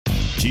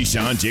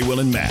Keyshawn, J. Will,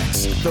 and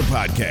Max, the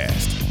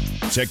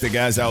podcast. Check the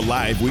guys out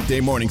live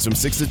weekday mornings from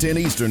 6 to 10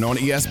 Eastern on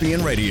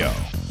ESPN Radio.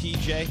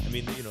 TJ, I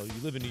mean, you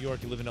live in New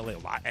York, you live in LA,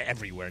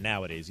 everywhere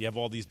nowadays. You have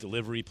all these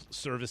delivery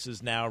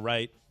services now,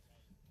 right?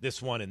 This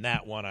one and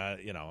that one. I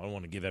don't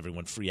want to give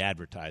everyone free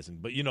advertising,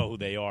 but you know who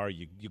they are.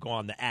 You go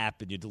on the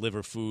app and you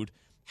deliver food.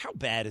 How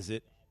bad is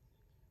it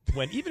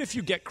when even if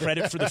you get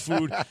credit for the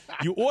food,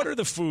 you order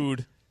the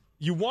food,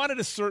 you want it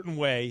a certain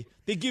way,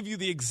 they give you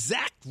the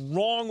exact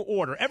wrong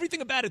order.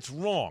 Everything about it's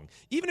wrong.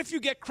 Even if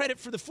you get credit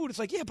for the food, it's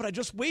like, yeah, but I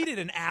just waited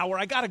an hour.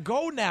 I got to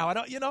go now. I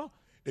don't.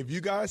 If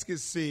you guys could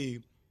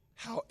see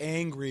how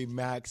angry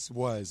Max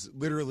was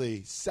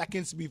literally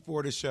seconds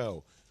before the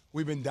show.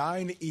 We've been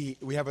dying to eat.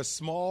 We have a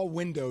small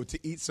window to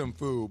eat some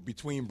food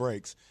between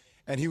breaks.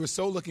 And he was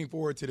so looking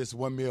forward to this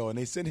one meal, and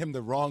they sent him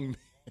the wrong meal.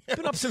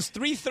 Been up since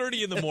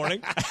 3:30 in the morning.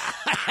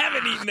 I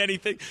haven't eaten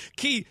anything.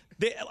 Key,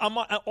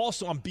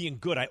 I'm being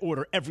good. I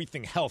order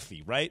everything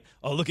healthy, right?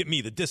 Oh, look at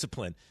me, the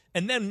discipline.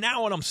 And then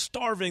now when I'm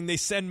starving, they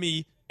send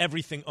me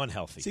everything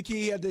unhealthy. See,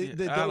 Key,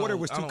 the order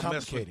was too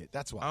complicated.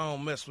 That's why. I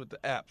don't mess with the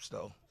apps,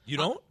 though. You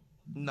don't?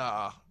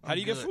 Nah. How do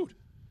you get food?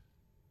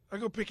 I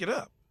go pick it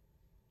up.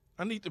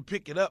 I need to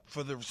pick it up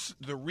for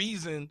the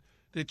reason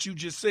that you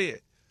just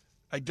said.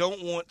 I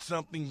don't want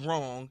something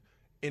wrong,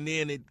 and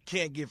then it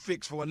can't get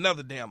fixed for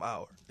another damn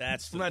hour. I'm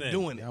not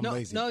doing it. I'm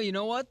lazy. No, you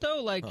know what,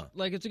 though? Like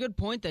it's a good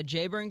point that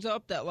Jay brings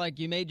up that, like,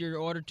 you made your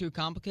order too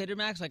complicated,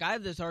 Max. Like, I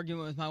have this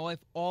argument with my wife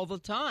all the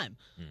time.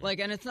 Like,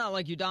 and it's not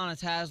like Udonis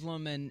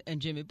Haslam and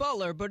Jimmy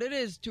Butler, but it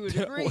is to a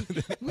degree.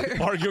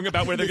 Arguing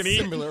about where they're going to eat.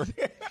 Similar.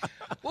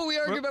 Well, we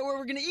argue about where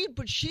we're going to eat,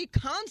 but she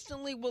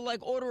constantly will,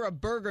 like, order a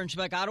burger, and she's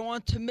like, I don't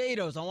want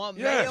tomatoes. I want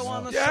mayo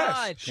on the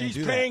side. She's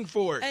paying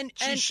for it.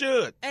 She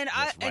should. And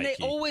they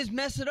always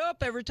mess it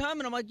up every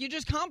time, and I'm like, you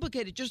just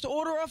complicate it. Just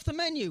order off the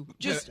menu.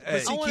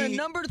 I want a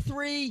number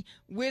 3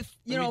 with,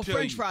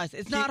 French fries.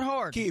 It's not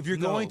hard. Key, if you're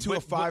going to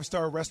a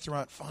 5-star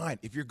restaurant, fine.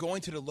 If you're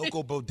going to the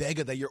local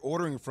bodega that you're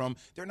ordering from,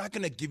 they're not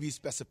going to give you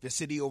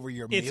specificity over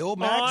your meal,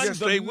 Max. Yes,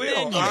 they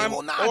will. I'm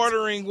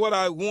ordering what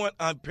I want.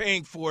 I'm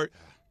paying for it.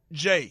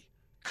 Jay,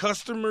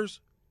 customers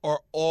are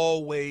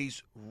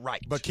always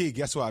right. But, Key,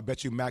 guess what? I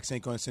bet you Max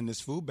ain't going to send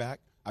this food back.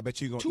 I bet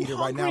you're going to eat it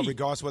right now,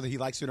 regardless whether he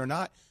likes it or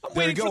not. I'm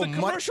waiting for the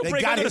commercial break.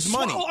 They got his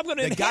money.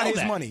 They got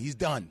his money. He's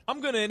done.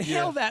 I'm going to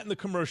inhale that in the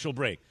commercial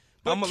break.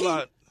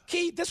 But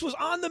Key, this was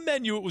on the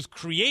menu. It was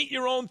create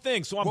your own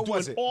thing. So I'm what doing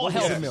was it? all what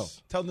health. Was the meal?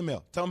 Tell them the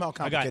meal. Tell them how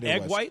complicated it was. I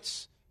got egg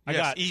whites. I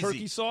got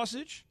turkey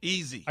sausage.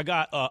 Easy. I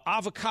got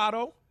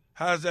avocado.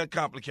 How's that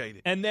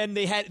complicated? And then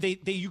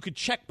you could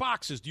check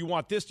boxes. Do you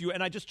want this?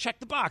 And I just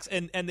checked the box.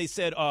 And they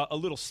said a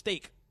little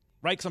steak,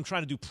 right? Because I'm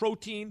trying to do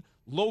protein,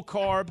 low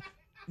carb,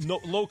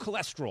 low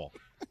cholesterol.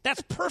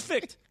 That's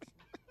perfect.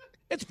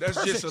 That's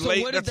perfect. Just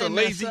a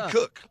lazy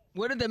cook.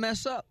 Where did they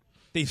mess up?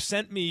 They've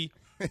sent me.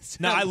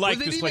 Now I like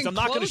this place. I'm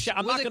not going to.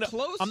 I'm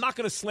not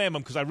going to slam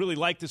them because I really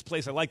like this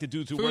place. I like the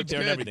dudes who work there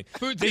and everything.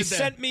 They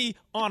sent me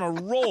on a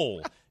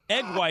roll.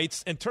 Egg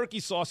whites and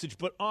turkey sausage,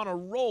 but on a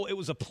roll. It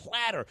was a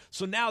platter.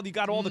 So now you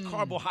got all the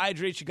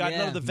carbohydrates. You got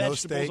none of the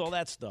vegetables, all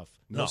that stuff.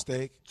 No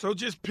steak. So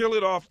just peel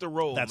it off the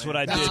roll. That's man. what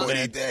I did, That's what man.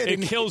 he did.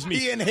 It kills me.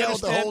 He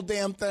inhaled the whole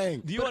damn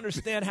thing. Do you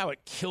understand how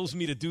it kills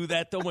me to do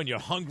that, though? When you're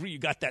hungry, you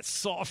got that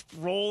soft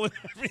roll and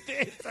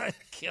everything. It's a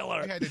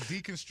killer. You had to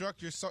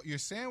deconstruct your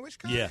sandwich,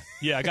 guy?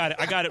 Yeah. I got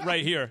it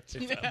right here.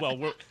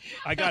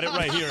 I got it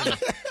right here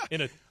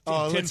in a it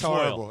tin looks foil.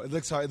 horrible. It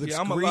looks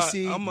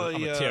greasy. I'm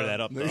gonna tear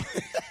that up, though.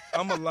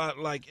 I'm a lot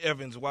like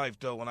Evan's wife,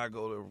 though. When I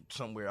go to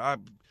somewhere, I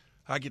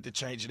get to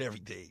change it every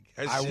day.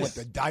 I want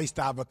the diced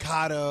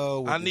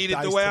avocado. I need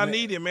it the way I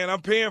need it, man.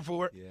 I'm paying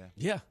for it.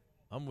 Yeah,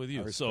 I'm with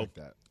you. I respect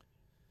that.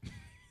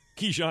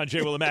 Keyshawn,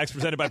 J. Will, and Max,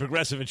 presented by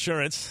Progressive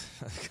Insurance.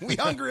 We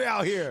hungry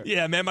out here.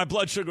 Yeah, man, my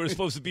blood sugar is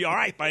supposed to be all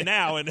right by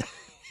now, and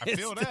I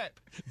feel that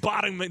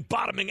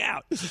bottoming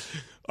out.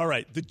 All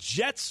right, the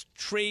Jets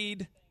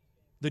trade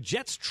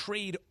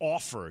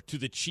offer to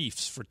the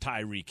Chiefs for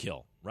Tyreek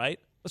Hill. Right?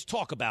 Let's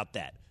talk about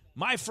that.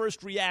 My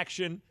first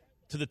reaction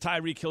to the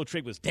Tyreek Hill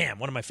trade was, damn,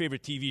 one of my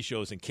favorite TV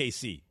shows in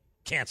KC,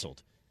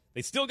 canceled.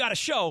 They still got a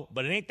show,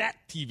 but it ain't that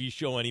TV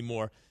show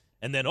anymore.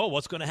 And then,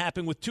 what's going to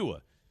happen with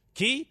Tua?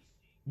 Key,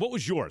 what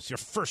was your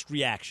first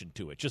reaction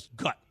to it? Just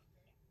gut.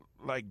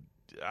 Like,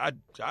 I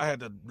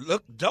had to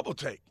double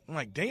take. I'm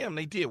like, damn,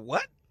 they did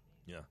what?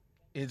 Yeah.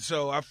 And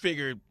so I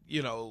figured,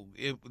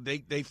 if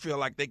they feel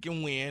like they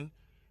can win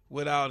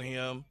without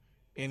him,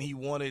 and he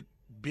wanted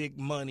big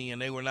money,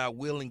 and they were not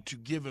willing to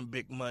give him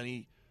big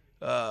money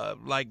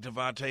like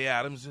Devontae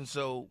Adams, and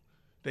so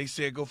they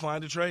said go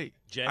find a trade.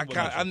 Jay,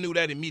 I knew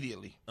that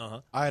immediately.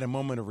 Uh-huh. I had a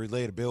moment of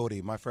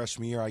relatability. My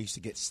freshman year, I used to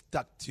get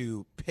stuck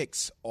to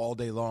picks all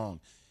day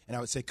long, and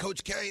I would say,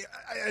 Coach K,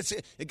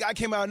 the guy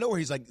came out of nowhere.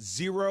 He's like,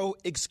 zero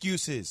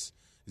excuses.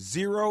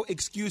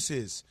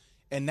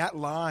 And that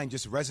line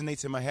just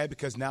resonates in my head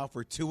because now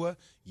for Tua,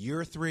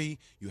 year 3,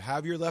 you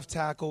have your left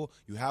tackle,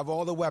 you have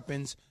all the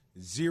weapons,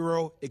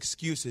 zero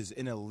excuses.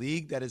 In a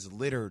league that is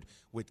littered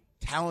with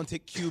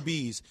talented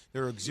QBs,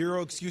 there are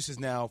zero excuses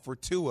now for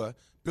Tua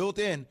built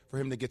in for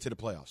him to get to the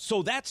playoffs.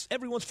 So that's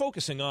everyone's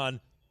focusing on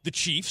the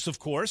Chiefs, of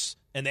course,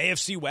 and the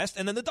AFC West,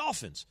 and then the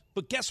Dolphins.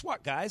 But guess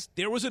what, guys?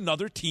 There was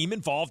another team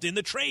involved in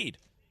the trade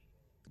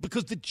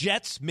because the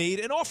Jets made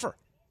an offer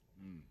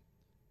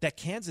that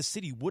Kansas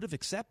City would have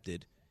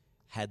accepted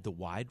had the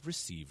wide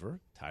receiver,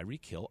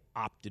 Tyreek Hill,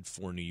 opted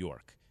for New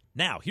York.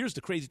 Now, here's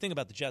the crazy thing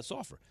about the Jets'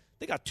 offer.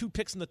 They got 2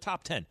 picks in the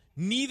top 10.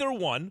 Neither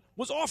one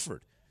was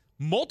offered.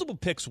 Multiple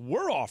picks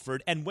were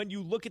offered, and when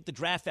you look at the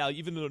draft value,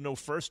 even though there were no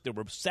first, there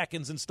were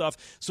seconds and stuff,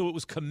 so it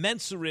was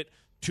commensurate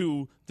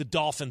to the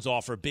Dolphins'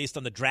 offer based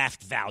on the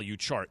draft value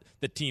chart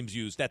that teams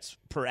use. That's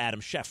per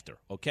Adam Schefter,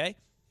 okay?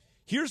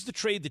 Here's the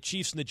trade the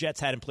Chiefs and the Jets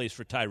had in place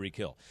for Tyreek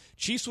Hill.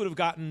 Chiefs would have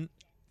gotten,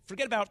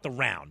 forget about the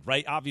round,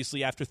 right?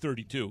 Obviously, after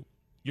 32,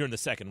 you're in the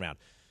second round.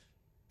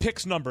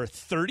 Picks number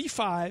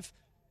 35,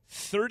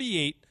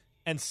 38,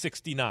 and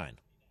 69.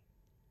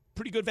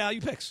 Pretty good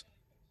value picks.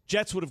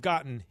 Jets would have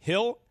gotten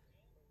Hill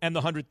and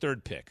the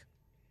 103rd pick.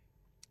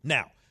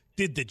 Now,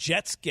 did the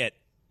Jets get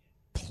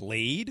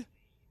played?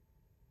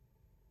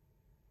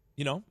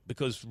 You know,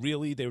 because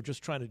really they were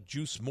just trying to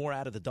juice more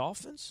out of the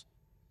Dolphins?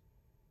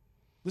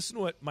 Listen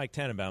to what Mike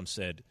Tannenbaum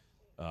said.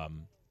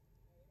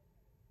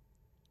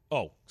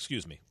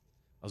 Excuse me.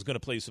 I was going to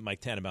play some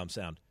Mike Tannenbaum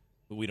sound,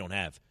 but we don't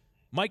have.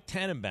 Mike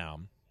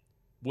Tannenbaum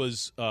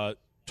was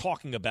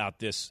talking about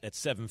this at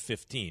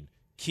 7:15.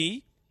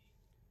 Key,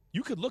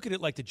 you could look at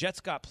it like the Jets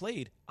got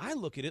played. I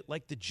look at it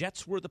like the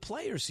Jets were the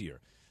players here.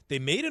 They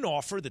made an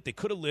offer that they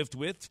could have lived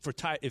with for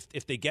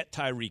if they get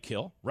Tyreek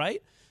Hill,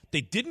 right?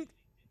 They didn't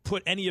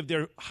put any of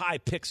their high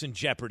picks in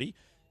jeopardy.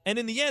 And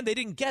in the end, they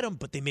didn't get him,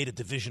 but they made a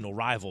divisional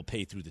rival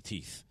pay through the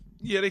teeth.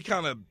 Yeah, they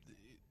kind of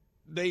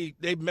they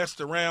messed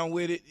around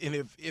with it. And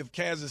if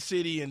Kansas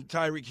City and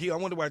Tyreek Hill, I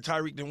wonder why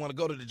Tyreek didn't want to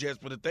go to the Jets,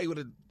 but if they would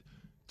have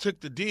took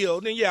the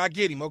deal, then yeah, I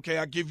get him. Okay,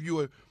 I give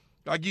you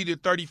the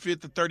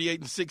 35th, the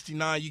 38, and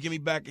 69. You give me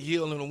back a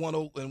Hill and a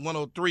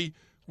 103.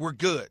 We're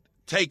good.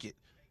 Take it.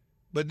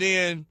 But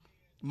then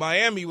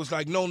Miami was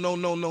like, no,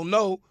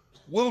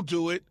 we'll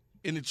do it.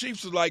 And the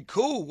Chiefs was like,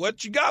 cool,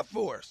 what you got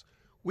for us?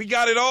 We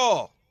got it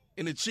all.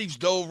 And the Chiefs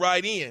dove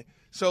right in.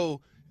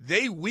 So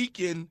they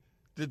weakened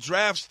the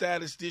draft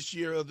status this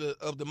year of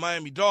the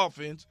Miami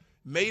Dolphins,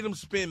 made them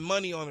spend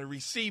money on a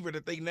receiver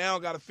that they now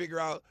got to figure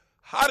out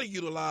how to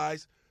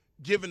utilize,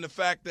 given the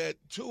fact that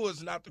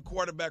Tua's not the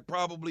quarterback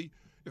probably,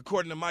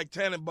 according to Mike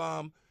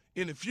Tannenbaum,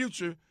 in the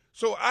future.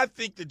 So I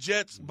think the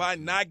Jets, by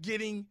not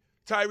getting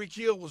Tyreek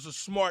Hill, was a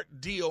smart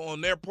deal on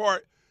their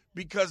part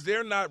because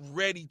they're not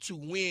ready to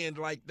win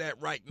like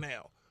that right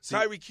now.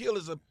 Tyreek Hill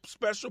is a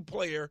special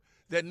player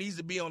that needs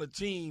to be on a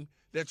team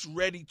that's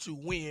ready to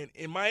win.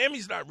 And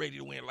Miami's not ready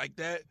to win like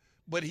that,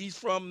 but he's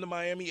from the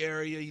Miami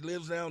area. He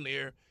lives down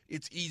there.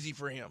 It's easy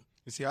for him.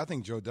 You see, I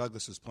think Joe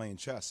Douglas was playing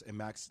chess. And,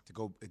 Max, to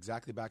go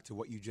exactly back to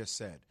what you just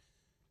said,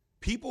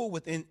 people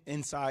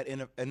inside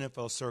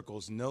NFL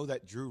circles know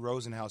that Drew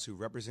Rosenhaus, who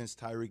represents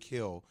Tyreek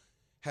Hill,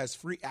 has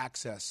free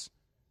access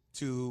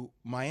to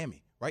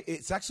Miami, right?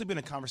 It's actually been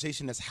a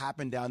conversation that's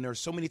happened down there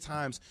so many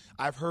times.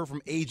 I've heard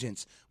from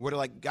agents where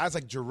like guys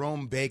like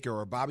Jerome Baker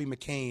or Bobby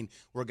McCain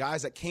were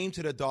guys that came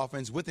to the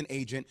Dolphins with an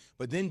agent,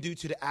 but then due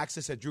to the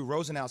access that Drew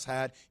Rosenhaus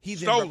had, he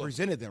then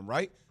represented them,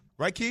 right?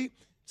 Right, Key?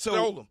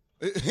 Stole them.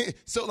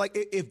 So, like,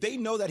 if they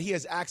know that he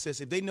has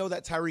access, if they know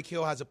that Tyreek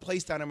Hill has a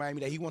place down in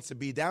Miami that he wants to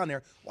be down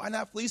there, why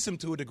not fleece him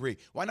to a degree?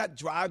 Why not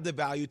drive the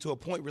value to a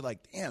point where, like,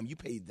 damn, you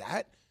paid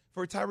that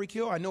for Tyreek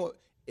Hill? I know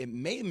it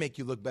may make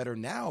you look better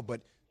now,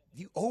 but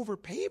you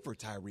overpaid for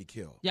Tyreek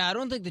Hill. Yeah, I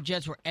don't think the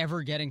Jets were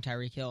ever getting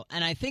Tyreek Hill,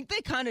 and I think they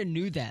kind of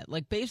knew that.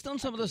 Like, based on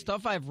some of the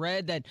stuff I've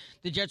read, that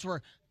the Jets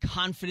were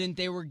confident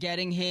they were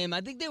getting him. I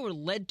think they were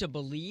led to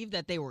believe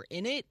that they were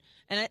in it,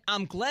 and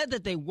I'm glad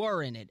that they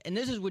were in it. And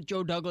this is what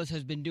Joe Douglas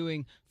has been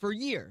doing for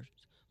years.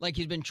 Like,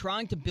 he's been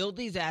trying to build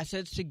these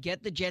assets to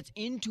get the Jets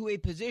into a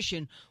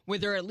position where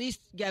they're at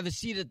least have a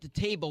seat at the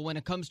table when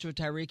it comes to a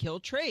Tyreek Hill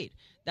trade.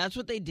 That's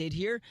what they did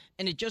here,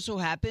 and it just so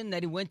happened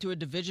that he went to a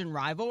division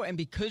rival, and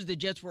because the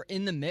Jets were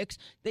in the mix,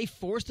 they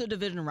forced the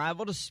division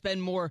rival to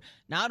spend more,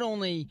 not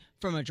only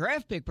from a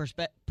draft pick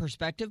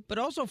perspective, but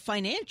also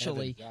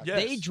financially. Evan,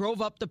 yes. They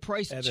drove up the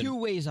price two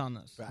ways on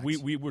this.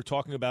 We were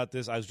talking about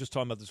this. I was just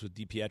talking about this with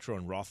DiPietro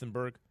and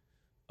Rothenberg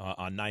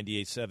on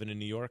 98.7 in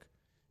New York.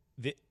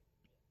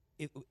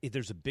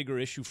 There's a bigger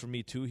issue for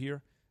me, too,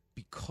 here.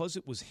 Because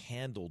it was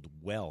handled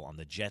well on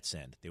the Jets'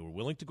 end, they were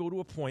willing to go to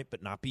a point,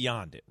 but not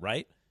beyond it,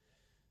 right?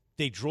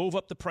 They drove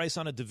up the price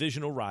on a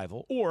divisional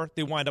rival, or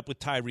they wind up with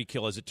Tyreek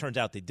Hill. As it turns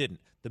out, they didn't.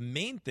 The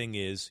main thing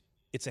is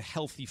it's a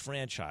healthy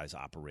franchise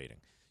operating.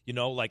 You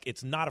know, like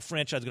it's not a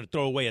franchise going to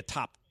throw away a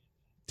top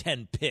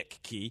 10 pick,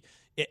 Key.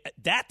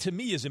 That, to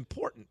me, is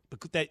important,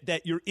 because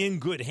that you're in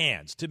good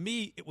hands. To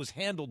me, it was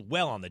handled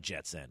well on the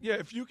Jets' end. Yeah,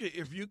 if you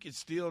could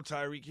steal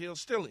Tyreek Hill,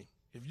 steal him.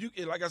 If you,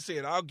 like I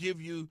said, I'll give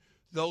you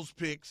those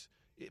picks,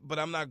 but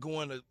I'm not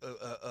going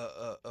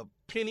a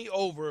penny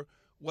over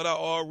what I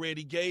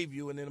already gave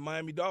you. And then the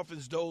Miami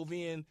Dolphins dove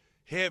in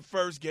head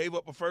first, gave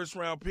up a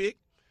first-round pick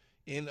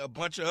and a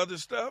bunch of other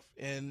stuff,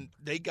 and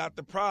they got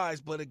the prize.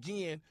 But,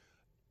 again,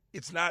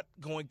 it's not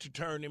going to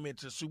turn them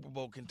into Super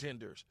Bowl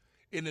contenders.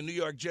 And the New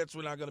York Jets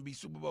were not going to be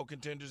Super Bowl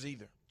contenders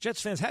either.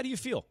 Jets fans, how do you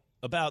feel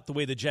about the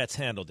way the Jets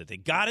handled it? They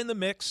got in the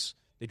mix.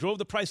 They drove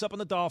the price up on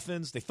the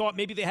Dolphins. They thought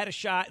maybe they had a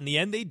shot. In the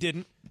end, they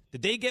didn't.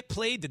 Did they get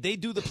played? Did they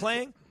do the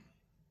playing?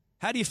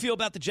 How do you feel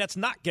about the Jets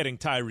not getting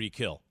Tyreek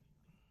Hill?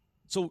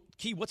 So,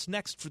 Key, what's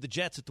next for the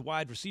Jets at the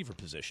wide receiver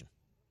position?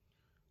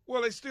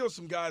 Well, there's still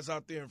some guys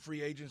out there in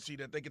free agency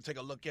that they can take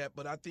a look at,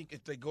 but I think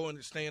if they go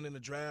and stand in the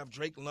draft,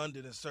 Drake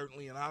London is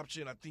certainly an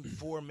option. I think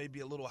 4 may be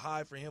a little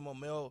high for him on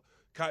Mel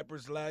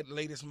Kiper's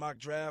latest mock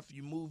draft.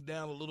 You move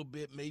down a little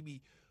bit,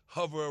 maybe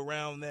hover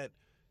around that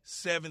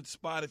 7th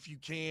spot if you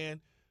can.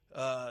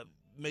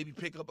 Maybe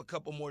pick up a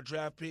couple more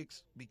draft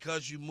picks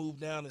because you moved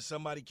down and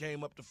somebody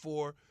came up to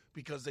 4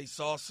 because they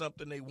saw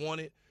something they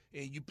wanted,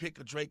 and you pick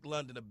a Drake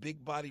London, a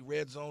big-body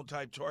red zone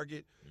type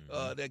target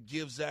that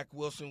gives Zach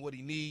Wilson what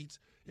he needs.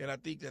 And I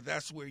think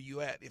that's where you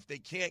at. If they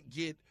can't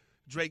get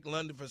Drake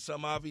London for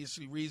some obvious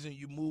reason,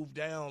 you move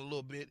down a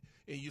little bit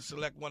and you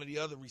select one of the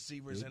other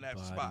receivers in that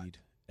spot.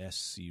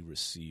 SC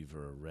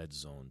receiver, red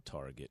zone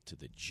target to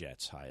the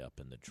Jets high up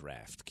in the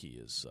draft. Key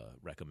is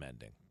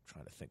recommending. I'm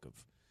trying to think of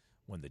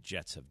when the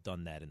Jets have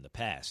done that in the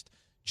past.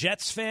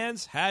 Jets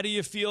fans, how do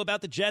you feel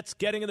about the Jets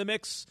getting in the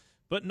mix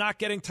but not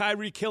getting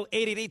Tyreek Hill?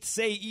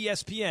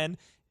 888-SAY-ESPN,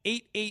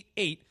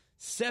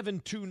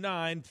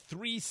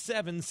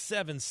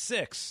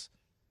 888-729-3776.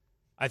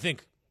 I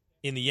think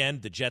in the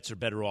end, the Jets are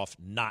better off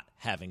not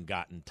having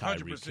gotten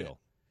Tyreek Hill.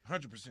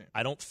 100%.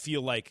 I don't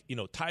feel like,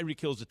 Tyreek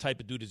Hill's the type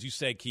of dude, as you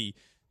said, Key,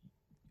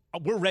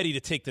 we're ready to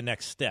take the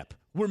next step.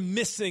 We're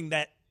missing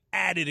that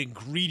added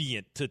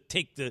ingredient to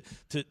take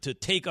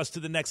take us to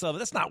the next level.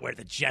 That's not where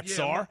the Jets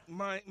are.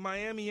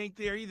 Miami ain't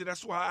there either.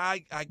 That's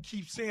why I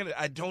keep saying it.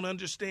 I don't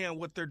understand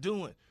what they're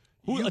doing.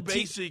 You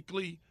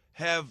basically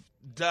have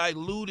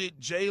diluted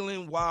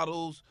Jalen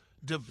Waddle's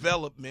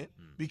development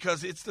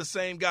because it's the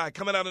same guy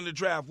coming out in the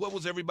draft. What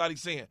was everybody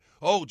saying?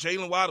 Oh,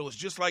 Jalen Waddle is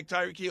just like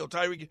Tyreek Hill.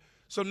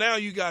 So now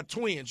you got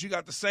twins. You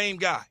got the same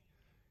guy.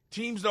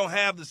 Teams don't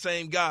have the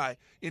same guy.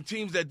 And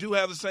teams that do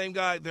have the same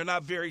guy, they're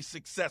not very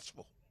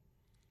successful.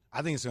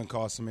 I think it's going to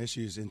cause some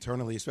issues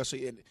internally,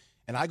 especially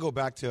and I go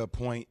back to a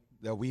point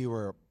that we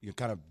were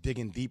kind of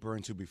digging deeper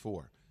into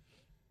before.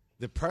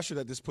 The pressure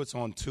that this puts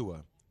on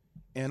Tua,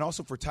 and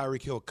also for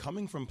Tyreek Hill,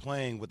 coming from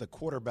playing with a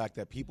quarterback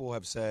that people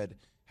have said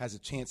has a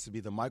chance to be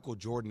the Michael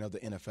Jordan of the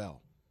NFL.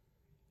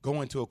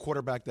 Going to a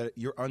quarterback that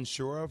you're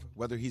unsure of,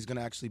 whether he's going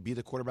to actually be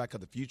the quarterback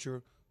of the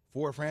future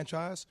for a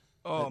franchise.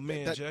 Oh,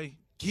 Jay.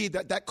 Key,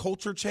 that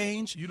culture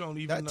change. You don't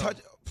even know.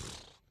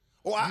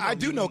 Well, I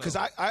do know because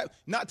I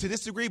not to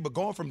this degree, but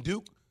going from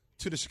Duke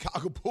to the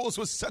Chicago Bulls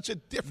was such a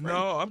different.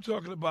 No, I'm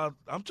talking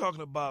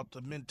about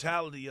the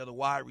mentality of the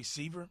wide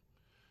receiver.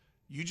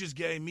 You just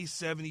gave me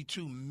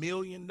 $72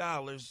 million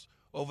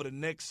over the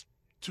next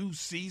 2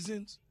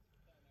 seasons,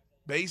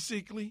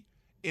 basically.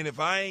 And if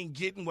I ain't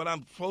getting what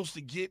I'm supposed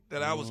to get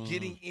that I was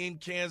getting in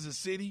Kansas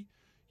City,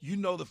 you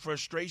know the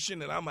frustration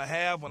that I'm going to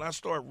have when I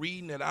start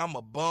reading that I'm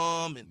a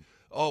bum and,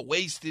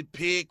 wasted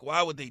pick,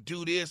 why would they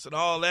do this and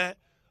all that.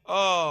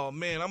 Oh,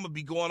 man, I'm going to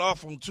be going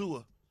off on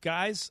Tua.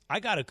 Guys,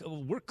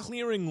 we're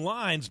clearing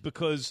lines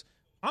because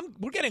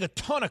we're getting a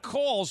ton of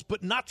calls,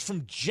 but not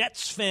from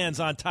Jets fans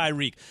on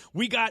Tyreek.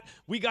 We got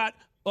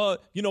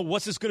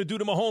what's this going to do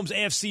to Mahomes?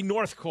 AFC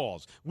North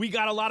calls. We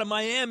got a lot of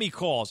Miami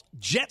calls.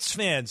 Jets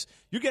fans,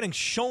 you're getting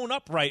shown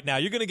up right now.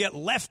 You're going to get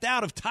left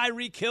out of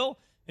Tyreek Hill,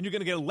 and you're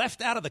going to get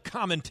left out of the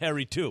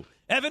commentary too.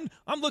 Evan,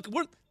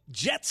 we're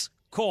Jets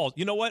calls.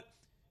 You know what?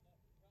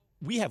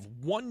 We have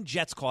one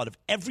Jets call out of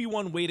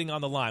everyone waiting on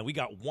the line. We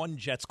got one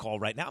Jets call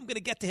right now. I'm going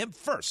to get to him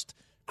first.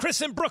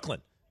 Chris in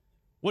Brooklyn.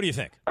 What do you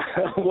think?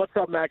 What's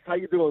up, Max? How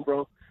you doing,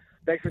 bro?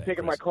 Thanks for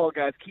taking my call,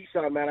 guys.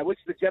 Keyshawn, man, I wish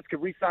the Jets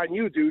could re-sign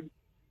you, dude.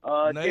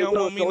 They don't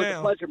want me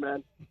now. A pleasure,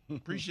 man.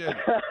 Appreciate it.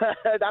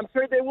 I'm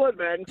sure they would,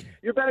 man.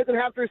 You're better than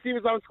half the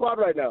receivers on the squad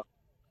right now.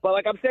 But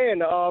like I'm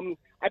saying,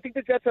 I think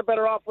the Jets are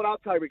better off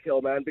without Tyreek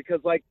Hill, man, because,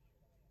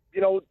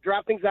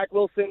 drafting Zach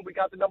Wilson, we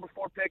got the number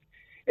 4 pick.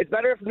 It's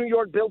better if New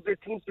York builds their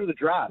teams through the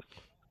draft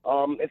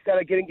instead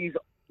of getting these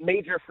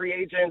major free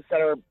agents that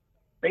are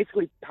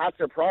basically past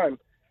their prime.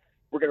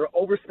 We're going to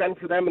overspend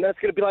for them, and that's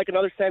going to be like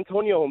another San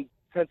Antonio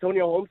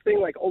Holmes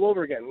thing, like all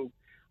over again.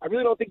 I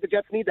really don't think the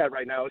Jets need that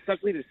right now,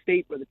 especially the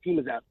state where the team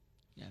is at.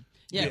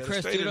 Yeah,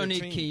 Chris, you don't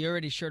need Key. You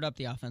already shored up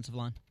the offensive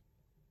line.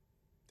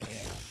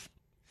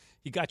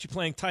 He got you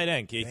playing tight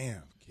end, Key.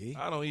 Damn, Key.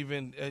 I'm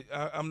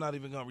not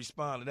even going to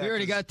respond to that. We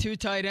already got 2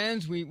 tight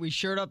ends. We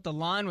shored up the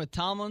line with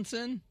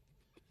Tomlinson.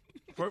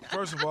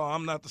 First of all,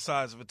 I'm not the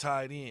size of a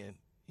tight end,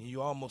 and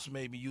you almost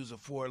made me use a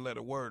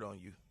 4-letter word on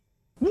you.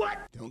 What?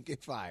 Don't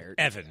get fired.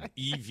 Evan,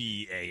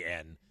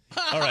 E-V-A-N.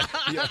 All right.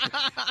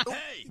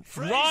 Hey,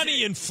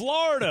 Ronnie in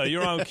Florida.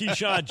 You're on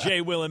Keyshawn,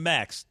 Jay, Will, and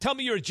Max. Tell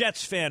me you're a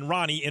Jets fan,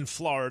 Ronnie in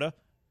Florida.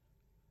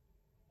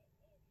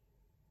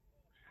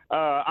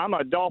 I'm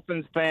a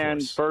Dolphins fan,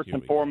 first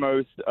and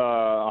foremost,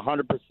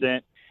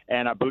 100%.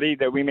 and I believe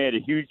that we made a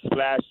huge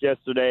splash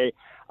yesterday.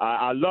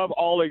 I love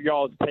all of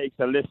y'all's takes.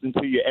 I listen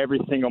to you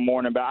every single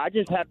morning, but I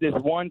just have this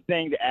one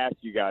thing to ask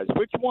you guys.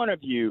 Which one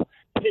of you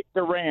picked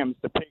the Rams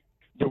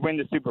to win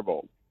the Super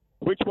Bowl?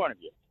 Which one of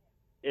you?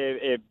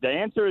 If the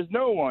answer is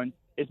no one,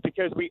 it's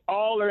because we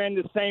all are in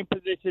the same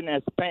position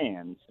as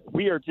fans.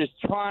 We are just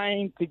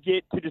trying to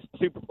get to the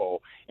Super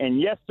Bowl.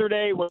 And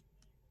yesterday was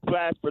a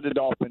splash for the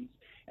Dolphins,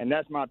 and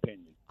that's my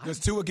opinion. Does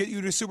Tua get you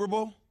to the Super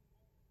Bowl?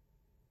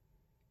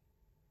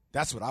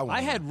 That's what I want.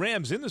 I had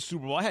Rams in the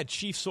Super Bowl. I had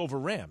Chiefs over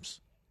Rams.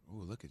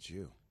 Ooh, look at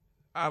you.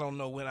 I don't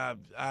know when I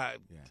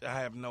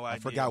have no idea. I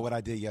forgot what I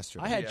did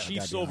yesterday. I had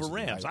Chiefs over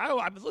Rams.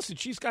 Listen,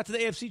 Chiefs got to the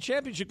AFC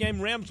Championship game.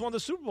 Rams won the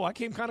Super Bowl. I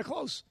came kind of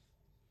close.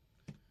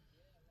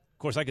 Of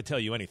course, I could tell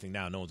you anything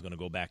now. No one's going to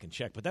go back and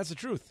check, but that's the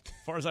truth,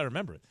 as far as I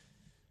remember it.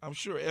 I'm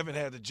sure Evan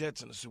had the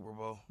Jets in the Super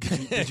Bowl.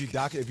 If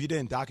you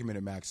didn't document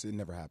it, Max, it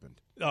never happened.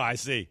 Oh, I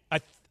see.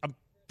 I'm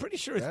pretty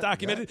sure it's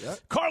documented. Yeah.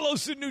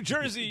 Carlos in New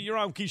Jersey. You're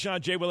on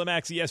Keyshawn, J.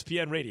 Willimax,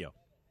 ESPN Radio.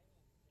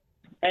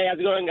 Hey, how's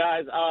it going,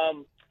 guys?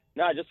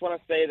 No, I just want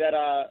to say that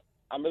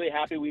I'm really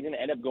happy we didn't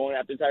end up going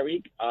after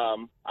Tyreek.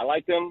 I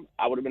liked him.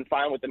 I would have been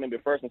fine with him maybe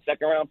first and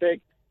second round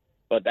pick,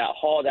 but that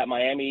haul that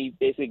Miami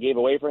basically gave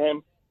away for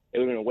him, it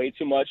would have been way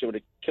too much. It would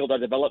have killed our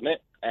development.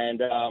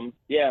 And, it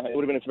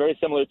would have been very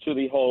similar to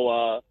the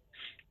whole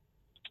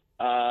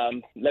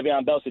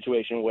Le'Veon Bell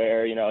situation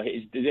where,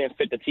 he didn't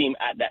fit the team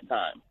at that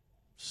time.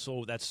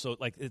 So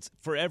it's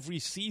for every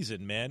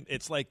season, man.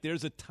 It's like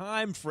there's a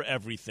time for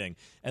everything.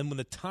 And when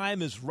the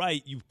time is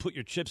right, you put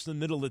your chips in the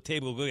middle of the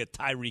table, go get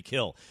Tyreek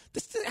Hill.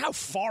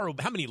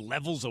 How many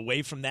levels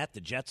away from that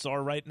the Jets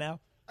are right now?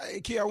 Hey,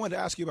 Key, I wanted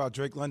to ask you about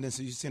Drake London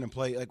since you've seen him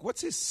play. Like,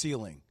 what's his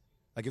ceiling?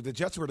 Like, if the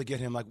Jets were to get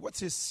him,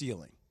 what's his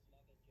ceiling?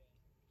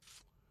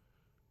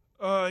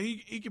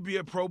 He could be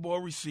a Pro Bowl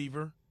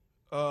receiver.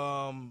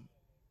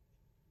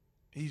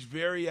 He's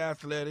very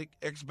athletic,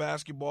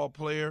 ex-basketball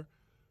player.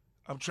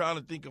 I'm trying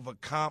to think of a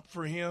comp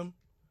for him.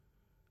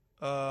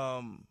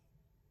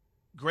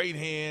 Great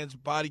hands,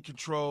 body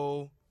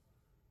control.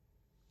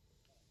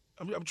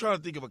 I'm trying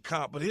to think of a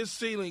comp, but his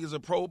ceiling is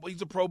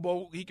he's a Pro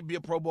Bowl. He can be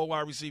a Pro Bowl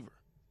wide receiver.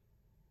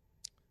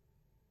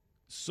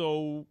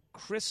 So,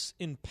 Chris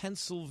in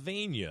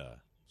Pennsylvania,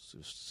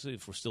 see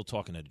if we're still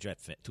talking to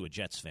a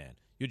Jets fan.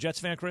 You a Jets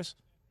fan, Chris?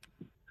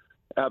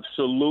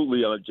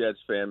 Absolutely, I'm a Jets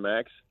fan,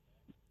 Max.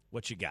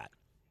 What you got?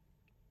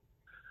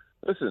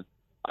 Listen,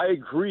 I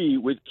agree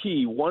with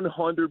Key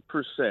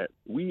 100%.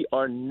 We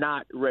are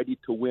not ready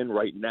to win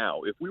right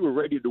now. If we were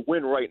ready to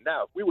win right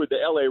now, if we were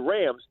the L.A.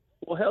 Rams,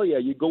 well, hell yeah,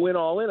 you go in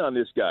all in on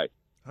this guy.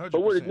 100%.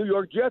 But we're the New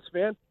York Jets,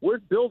 man. We're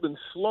building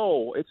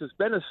slow. It's just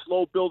been a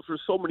slow build for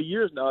so many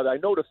years now that I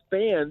know the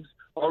fans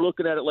are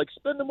looking at it like,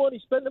 spend the money,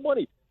 spend the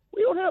money.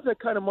 We don't have that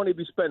kind of money to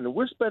be spending.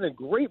 We're spending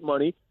great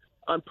money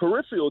on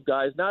peripheral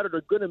guys now that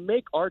are going to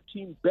make our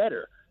team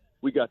better.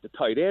 We got the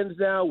tight ends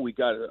now. We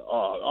got an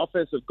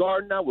offensive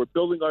guard now. We're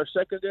building our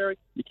secondary.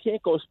 You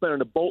can't go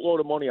spending a boatload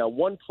of money on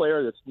one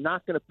player that's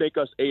not going to make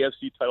us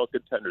AFC title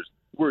contenders.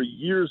 We're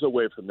years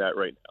away from that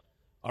right now.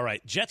 All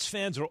right, Jets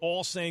fans are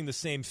all saying the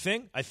same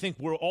thing. I think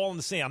we're all in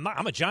the same.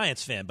 I'm a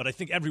Giants fan, but I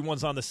think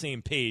everyone's on the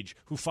same page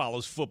who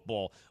follows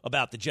football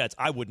about the Jets.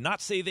 I would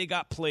not say they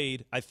got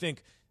played. I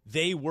think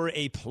they were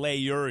a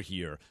player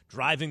here,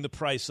 driving the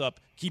price up,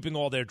 keeping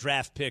all their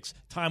draft picks.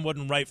 Time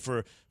wasn't right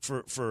for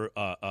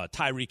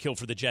Tyreek Hill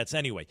for the Jets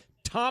anyway.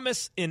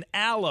 Thomas in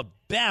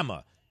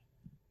Alabama.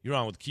 You're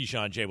on with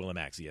Keyshawn, J.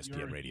 Willimax,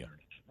 ESPN Radio.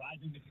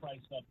 Driving the price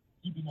up,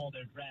 keeping all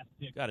their draft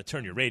picks. Got to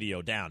turn your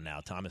radio down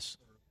now, Thomas.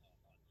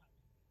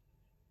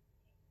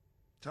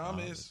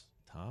 Thomas,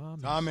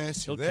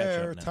 He'll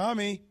there. catch up now.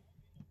 Tommy.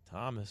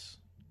 Thomas.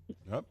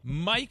 Yep.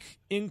 Mike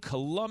in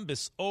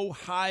Columbus,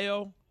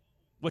 Ohio.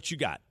 What you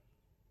got?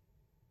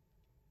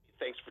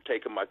 Thanks for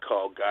taking my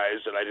call,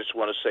 guys. And I just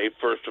want to say,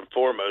 first and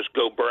foremost,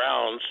 go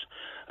Browns.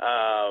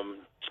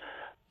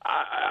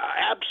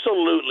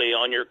 Absolutely,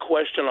 on your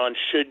question on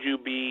should you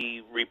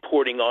be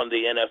reporting on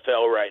the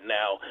NFL right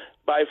now,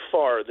 by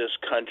far this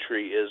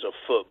country is a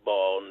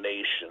football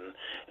nation.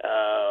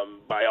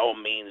 By all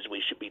means,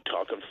 we should be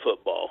talking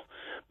football.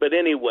 But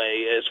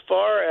anyway, as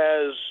far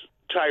as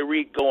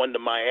Tyreek going to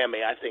Miami,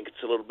 I think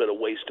it's a little bit of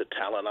waste of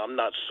talent. I'm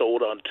not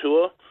sold on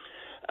Tua.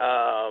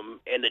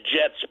 And the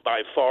Jets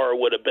by far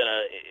would have been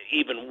an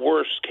even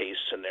worse case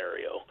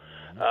scenario.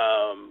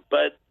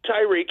 But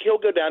Tyreek, he'll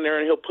go down there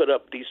and he'll put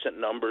up decent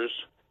numbers.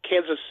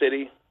 Kansas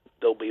City,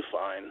 they'll be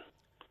fine.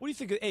 What do you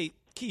think? Hey,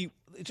 Key,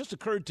 it just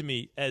occurred to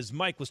me as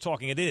Mike was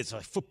talking, it is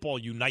like football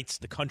unites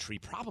the country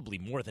probably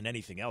more than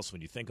anything else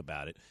when you think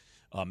about it,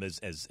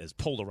 as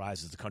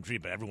polarized as the country,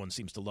 but everyone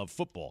seems to love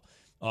football.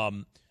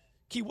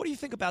 Key, what do you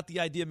think about the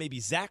idea maybe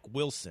Zach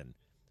Wilson,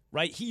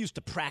 right? He used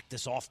to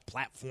practice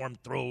off-platform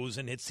throws,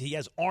 and he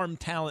has arm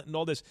talent and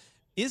all this.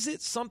 Is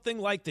it something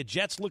like the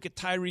Jets look at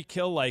Tyreek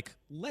Hill like,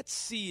 let's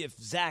see if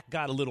Zach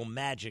got a little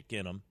magic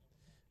in him,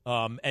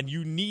 and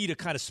you need a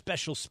kind of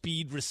special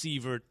speed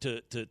receiver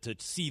to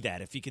see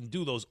that, if he can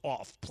do those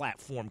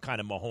off-platform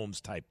kind of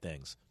Mahomes-type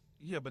things?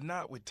 Yeah, but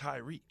not with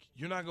Tyreek.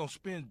 You're not going to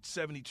spend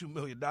 $72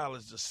 million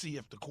to see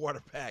if the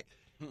quarterback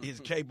is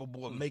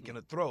capable of making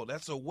a throw.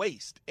 That's a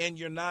waste. And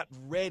you're not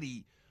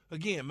ready.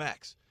 Again,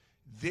 Max,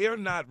 they're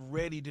not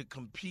ready to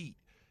compete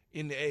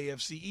in the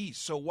AFC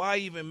East. So why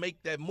even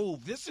make that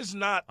move? This is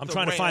not I'm the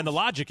trying Rams. to find the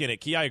logic in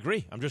it, Key. I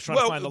agree. I'm just trying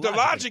to find the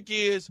logic.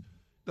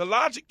 The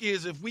logic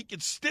is if we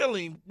could steal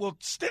him, we'll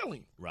steal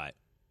him. Right.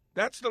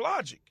 That's the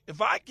logic.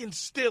 If I can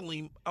steal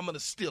him, I'm going to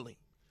steal him.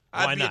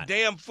 Why I'd be not? a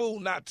damn fool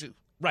not to.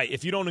 Right.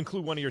 If you don't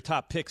include one of your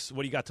top picks,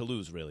 what do you got to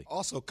lose, really?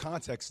 Also,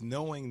 context,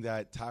 knowing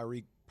that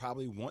Tyreek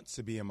probably wants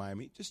to be in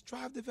Miami, just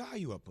drive the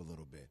value up a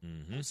little bit.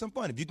 Have some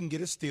fun. If you can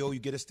get a steal, you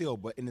get a steal.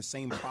 But in the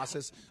same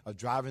process of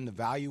driving the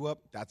value up,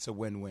 that's a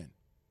win-win.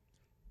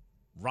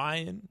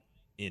 Ryan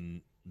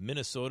in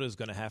Minnesota is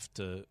going to have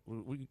to –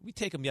 we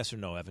take him yes or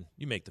no, Evan.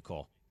 You make the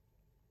call.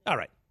 All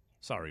right.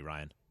 Sorry,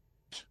 Ryan.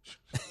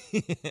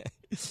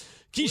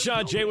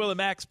 Keyshawn, J. Will, and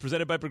Max,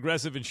 presented by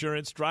Progressive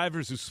Insurance.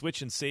 Drivers who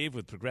switch and save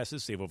with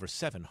Progressive save over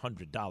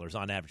 $700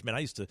 on average. Man, I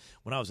used to,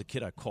 when I was a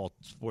kid, I called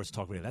sports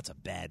talk radio. That's a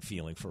bad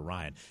feeling for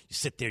Ryan. You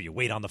sit there, you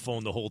wait on the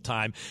phone the whole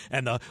time,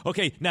 and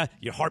okay, now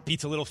your heart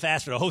beats a little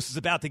faster. The host is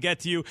about to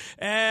get to you.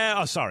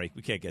 Oh, sorry,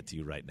 we can't get to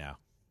you right now.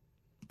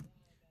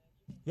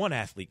 One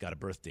athlete got a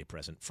birthday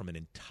present from an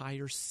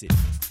entire city.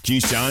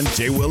 Keyshawn,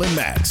 J. Will, and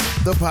Max,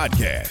 the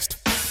podcast.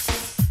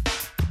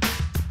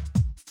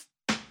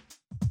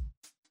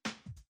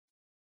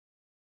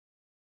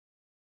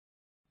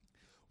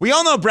 We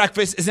all know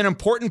breakfast is an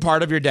important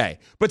part of your day,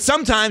 but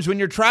sometimes when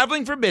you're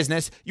traveling for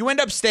business, you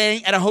end up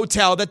staying at a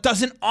hotel that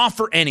doesn't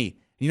offer any.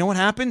 You know what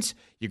happens?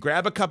 You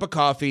grab a cup of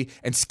coffee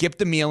and skip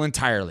the meal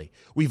entirely.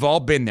 We've all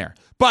been there.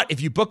 But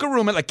if you book a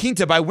room at La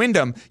Quinta by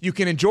Wyndham, you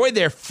can enjoy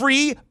their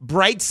free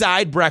Bright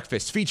Side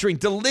breakfast featuring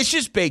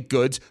delicious baked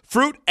goods,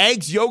 fruit,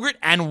 eggs, yogurt,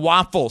 and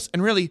waffles.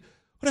 And really,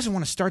 who doesn't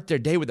want to start their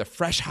day with a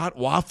fresh hot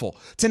waffle?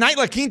 Tonight,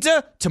 La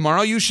Quinta,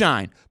 tomorrow you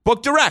shine.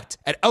 Book direct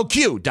at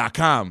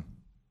lq.com.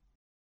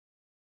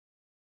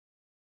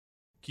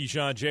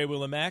 Keyshawn, J.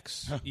 Will, and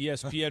Max,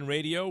 ESPN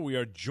Radio. We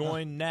are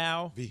joined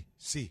now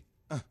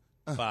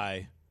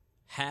by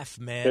half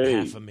man,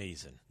 half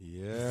amazing.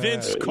 Yeah.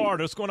 Vince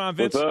Carter. What's going on,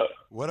 Vince? What's up?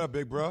 What up,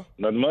 big bro?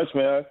 Nothing much,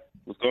 man.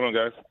 What's going on,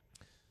 guys?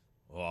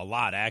 Well, a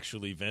lot,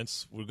 actually,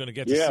 Vince. We're going to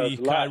get to see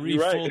Kyrie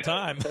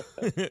full-time.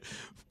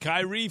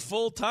 Kyrie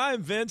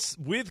full-time, Vince,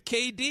 with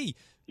KD.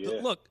 Yeah.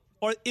 Look,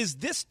 is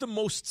this the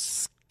most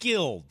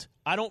skilled?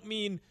 I don't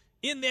mean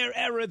in their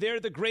era, they're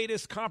the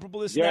greatest,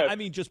 comparable. Yes. I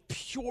mean just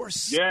pure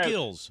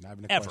skills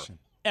ever.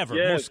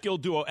 Yes. Most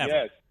skilled duo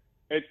ever.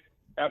 Yes,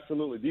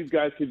 absolutely. These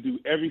guys can do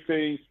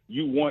everything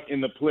you want in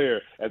the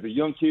player. As a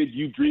young kid,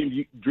 you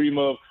dream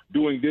of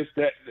doing this,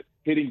 that,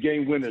 hitting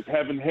game winners,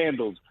 having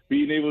handles,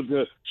 being able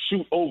to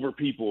shoot over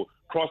people,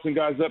 crossing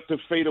guys up to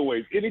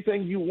fadeaways,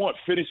 anything you want,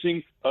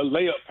 finishing a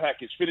layup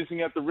package,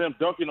 finishing at the rim,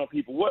 dunking on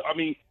people.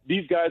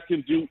 These guys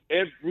can do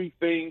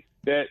everything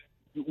that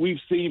we've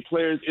seen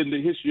players in the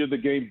history of the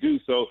game do.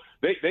 So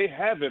they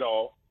have it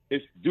all.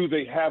 It's do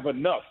they have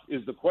enough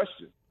is the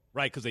question.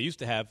 Right, because they used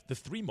to have the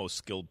three most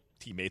skilled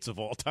teammates of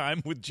all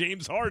time with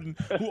James Harden,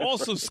 who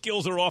also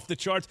skills are off the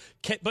charts.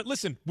 But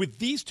listen, with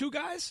these two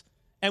guys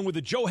and with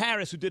the Joe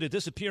Harris who did a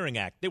disappearing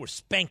act, they were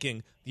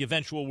spanking the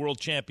eventual world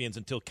champions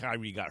until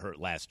Kyrie got hurt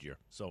last year.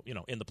 So,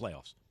 in the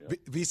playoffs. Yeah.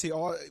 VC,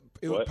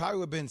 it probably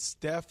would have been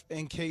Steph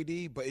and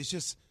KD, but it's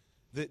just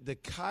the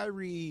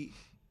Kyrie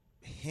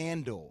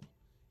handle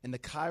and the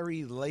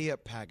Kyrie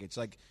layup package.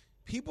 Like,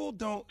 people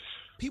don't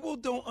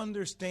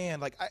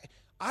understand. Like,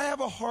 I have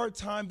a hard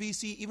time,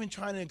 VC, even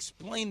trying to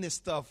explain this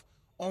stuff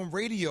on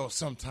radio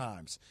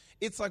sometimes.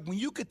 It's like when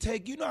you could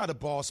take, how the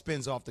ball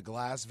spins off the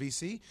glass,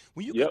 VC?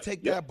 When you could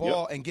take that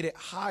ball and get it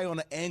high on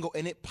an angle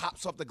and it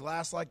pops off the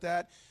glass like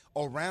that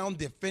around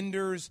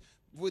defenders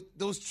with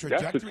those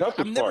trajectories.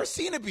 I've never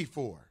seen it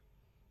before.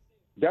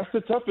 That's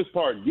the toughest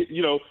part. I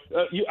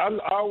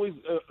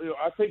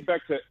think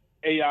back to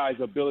AI's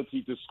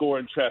ability to score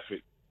in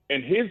traffic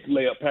and his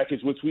layup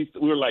package, which we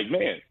were like,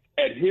 man,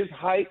 at his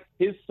height,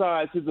 his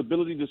size, his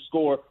ability to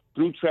score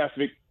through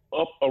traffic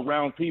up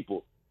around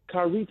people.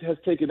 Kyrie has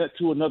taken that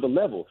to another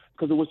level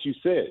because of what you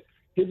said.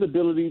 His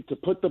ability to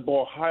put the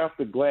ball high off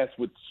the glass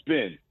with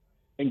spin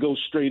and go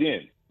straight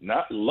in,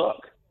 not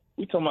luck.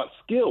 We're talking about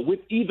skill with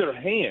either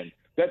hand.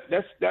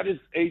 That is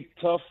a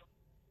tough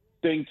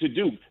thing to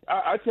do.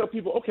 I tell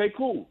people, okay,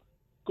 cool.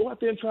 Go out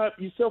there and try it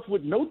yourself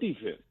with no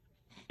defense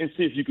and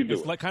see if you can do it.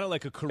 It's kind of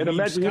like a Kareem and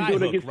imagine him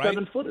doing it against right?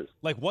 7-footers.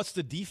 Like, what's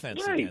the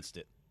defense against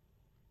it?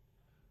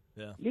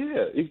 Yeah.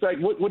 Yeah, it's like,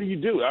 what do you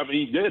do? I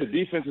mean, the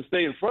defense is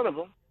stay in front of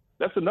him.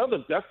 That's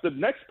the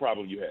next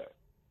problem you have.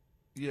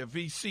 Yeah,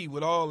 VC,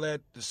 with all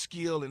that, the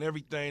skill and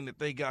everything that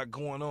they got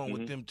going on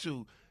with them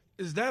too,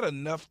 is that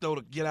enough, though,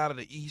 to get out of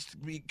the East?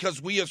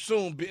 Because we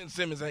assume Ben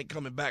Simmons ain't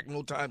coming back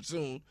no time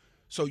soon,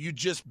 so you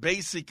just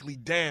basically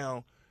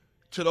down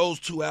to those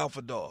two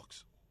alpha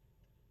dogs.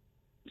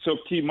 So,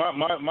 Key,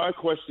 my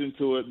question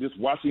to it, just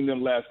watching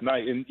them last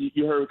night, and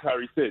you heard what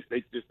Kyrie said,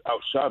 they just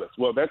outshot us.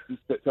 Well, that's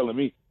just telling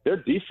me their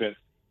defense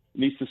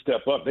needs to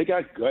step up. They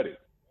got gutted.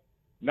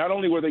 not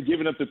only were they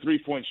giving up the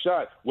 3-point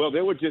shot, well,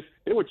 they were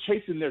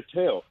chasing their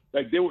tail.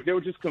 Like they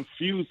were just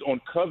confused on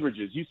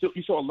coverages. You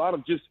saw a lot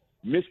of just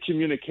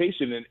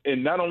miscommunication,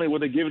 and not only were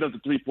they giving up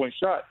the 3-point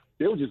shot,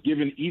 they were just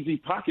giving easy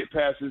pocket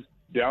passes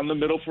down the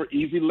middle for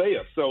easy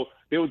layups. So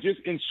they were just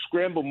in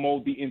scramble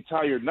mode the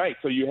entire night.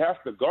 So you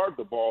have to guard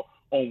the ball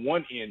on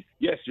one end.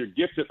 Yes, you're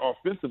gifted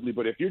offensively,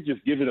 but if you're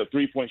just giving a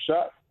 3-point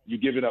shot, you're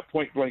giving up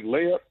point-blank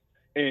layups,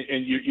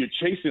 and you're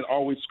chasing,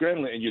 always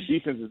scrambling, and your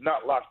defense is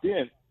not locked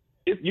in,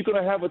 you're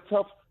going to have a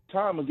tough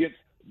time against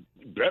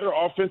better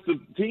offensive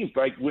teams.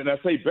 Like when I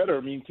say better,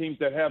 I mean teams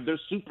that have their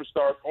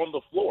superstars on the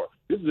floor.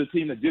 This is a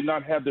team that did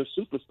not have their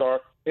superstar,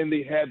 and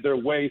they had their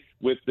way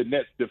with the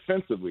Nets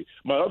defensively.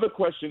 My other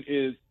question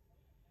is,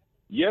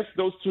 yes,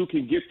 those two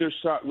can get their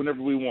shot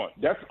whenever we want.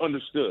 That's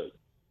understood.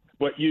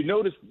 But you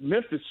notice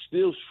Memphis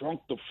still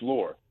shrunk the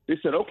floor. They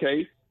said,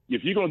 okay,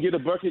 if you're going to get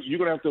a bucket, you're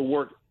going to have to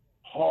work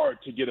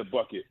hard to get a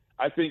bucket.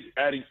 I think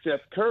adding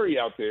Seth Curry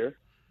out there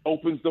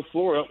opens the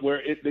floor up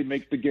where they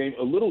make the game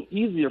a little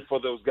easier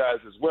for those guys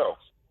as well.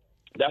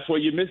 That's where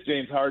you miss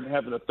James Harden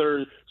having a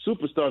third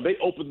superstar. They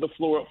open the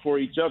floor up for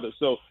each other.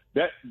 So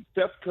that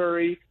Seth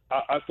Curry,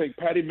 I think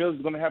Patty Mills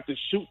is going to have to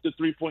shoot the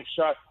 3-point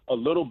shot a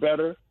little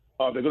better.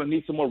 They're going to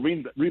need some more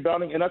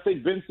rebounding. And I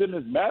think Ben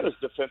Simmons matters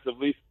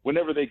defensively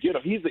whenever they get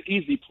him. He's an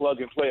easy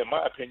plug-and-play, in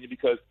my opinion,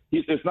 because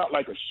it's not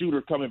like a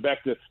shooter coming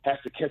back to have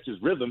to catch his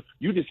rhythm.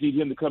 You just need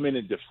him to come in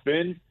and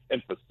defend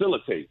and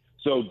facilitate.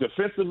 So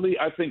defensively,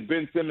 I think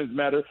Ben Simmons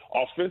matters.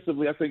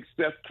 Offensively, I think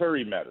Steph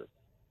Curry matters.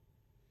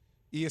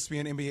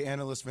 ESPN NBA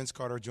analyst Vince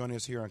Carter joining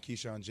us here on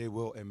Keyshawn, J.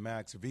 Will, and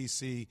Max.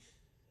 VC,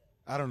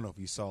 I don't know if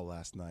you saw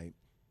last night,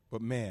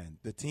 but, man,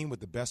 the team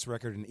with the best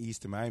record in the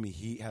East, the Miami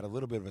Heat, had a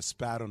little bit of a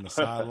spat on the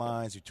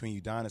sidelines between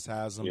Udonis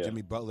Haslem,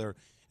 Jimmy Butler,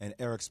 and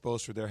Eric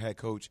Spoelstra, their head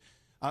coach.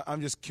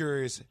 I'm just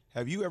curious,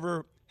 have you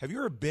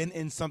ever been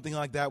in something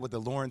like that with the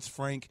Lawrence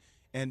Frank?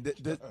 And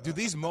do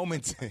these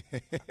moments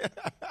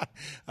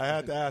 – I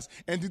had to ask.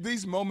 And do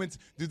these moments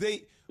 –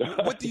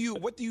 what do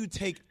you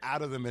take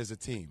out of them as a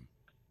team?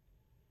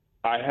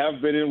 I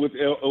have been in with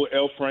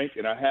L. Frank,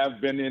 and I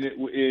have been in it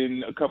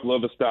in a couple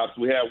other stops.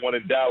 We had one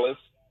in Dallas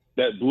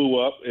that blew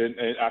up, and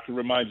I can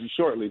remind you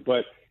shortly.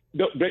 But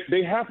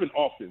they happen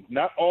often,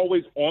 not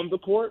always on the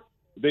court.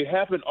 They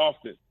happen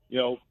often. You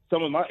know,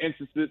 some of my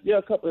instances,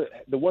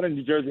 the one in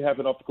New Jersey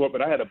happened off the court,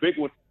 but I had a big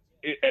one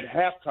at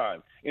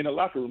halftime in the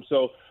locker room.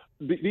 So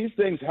these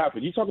things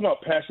happen. You talk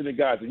about passionate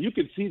guys, and you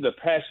can see the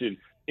passion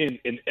in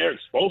Eric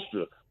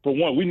Spoelstra. For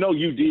one, we know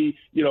UD,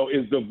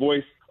 is the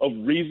voice of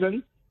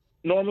reason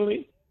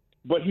normally,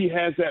 but he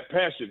has that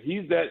passion.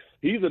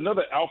 He's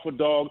another alpha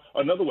dog,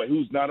 another way,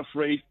 who's not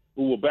afraid,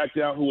 who will back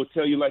down, who will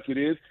tell you like it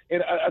is.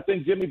 And I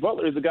think Jimmy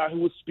Butler is a guy who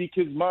will speak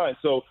his mind.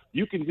 So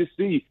you can just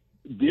see,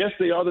 yes,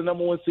 they are the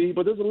number one seed,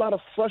 but there's a lot of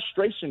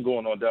frustration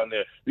going on down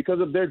there because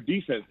of their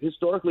defense.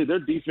 Historically, their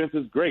defense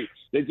is great.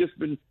 They've just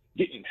been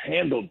getting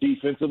handled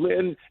defensively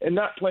and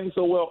not playing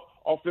so well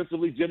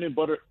offensively. Jimmy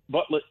Butler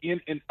in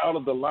and out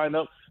of the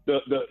lineup,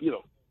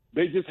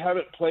 they just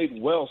haven't played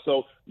well.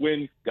 So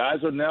when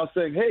guys are now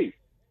saying, hey,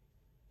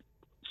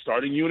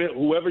 starting unit,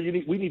 whoever you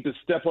need, we need to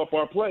step up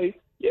our play,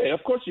 yeah,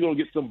 of course you're going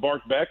to get some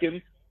bark back,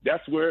 and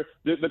that's where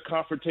the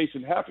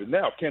confrontation happens.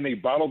 Now, can they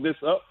bottle this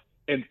up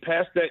and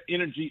pass that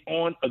energy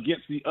on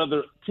against the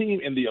other team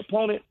and the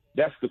opponent?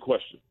 That's the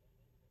question.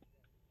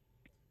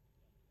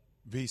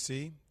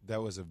 VC,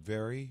 that was a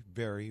very,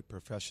 very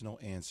professional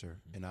answer,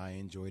 and I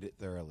enjoyed it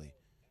thoroughly.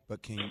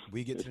 But can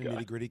we get to the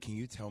nitty-gritty? Can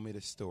you tell me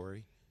the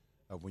story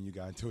of when you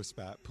got into a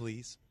spat,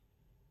 please?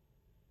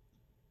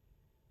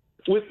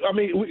 L.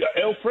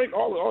 Frank,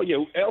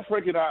 L.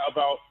 Frank and I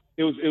about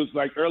it was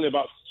like early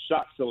about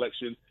shot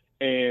selection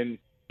and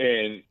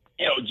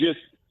just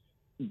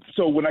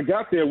so when I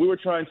got there, we were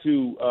trying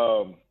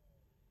to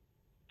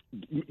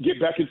get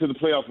back into the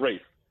playoff race.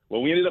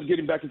 Well, we ended up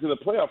getting back into the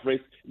playoff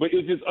race, but it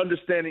was just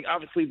understanding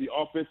obviously the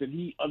offense and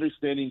he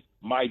understanding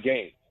my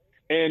game.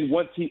 And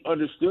once he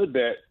understood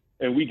that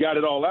and we got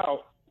it all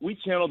out, we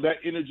channeled that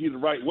energy the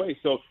right way.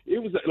 So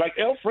it was like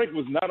L. Frank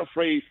was not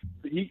afraid.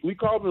 We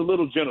called him the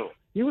little general.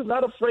 He was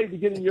not afraid to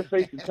get in your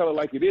face and tell it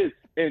like it is.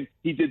 And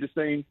he did the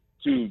same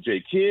to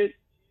J. Kidd,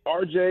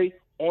 RJ,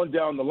 on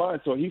down the line.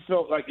 So he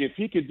felt like if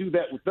he could do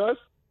that with us,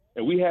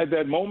 and we had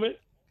that moment,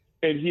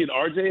 and he and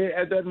RJ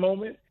had that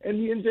moment, and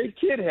he and J.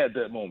 Kidd had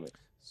that moment.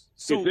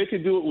 So if they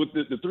could do it with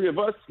the three of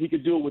us, he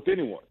could do it with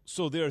anyone.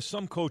 So there are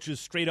some coaches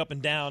straight up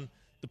and down,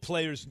 the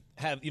players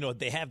have,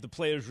 they have the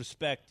players'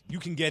 respect. You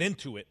can get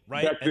into it,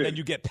 right? Then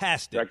you get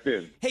past it. Back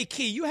then. Hey,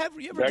 Key, you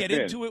ever get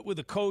into it with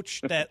a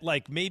coach that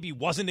maybe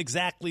wasn't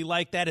exactly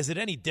like that? Is it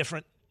any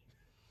different?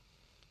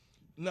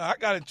 No, I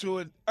got into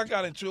it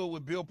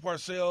with Bill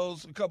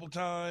Parcells a couple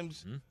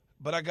times,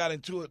 but I got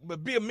into it.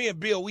 But me and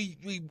Bill,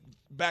 we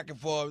back and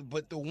forth.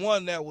 But the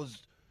one that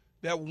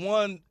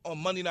one on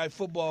Monday Night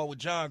Football with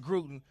John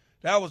Gruden,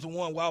 that was the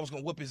one where I was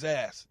going to whip his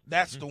ass.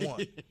 That's the one.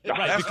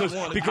 Right, That's the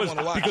one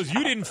because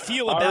you didn't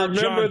feel about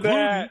John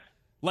Gruden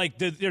Like,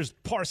 there's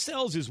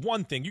Parcells is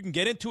one thing. You can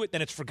get into it,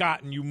 then it's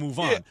forgotten. You move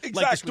on. Yeah, exactly,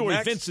 like the story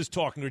Max. Vince is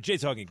talking or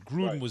Jay's talking.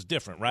 Gruden was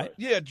different, right?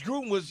 Yeah,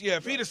 Gruden was. Yeah,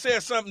 if he'd have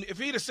said something, if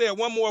he'd have said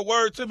one more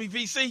word to me,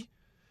 VC,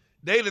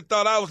 they'd have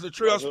thought I was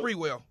Latrell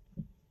Sprewell.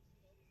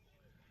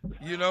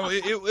 You know,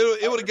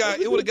 it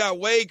would have got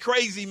way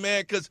crazy,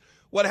 man. Because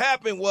what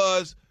happened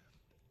was,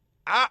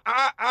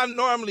 I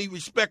normally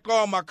respect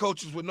all my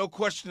coaches with no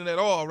question at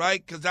all,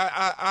 right? Because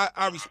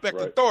I respect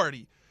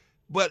authority.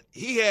 But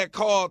he had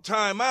called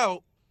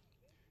timeout.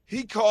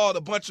 He called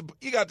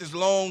he got this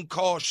long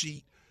call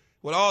sheet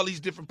with all these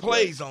different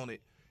plays on it.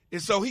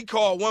 And so he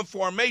called one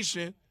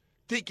formation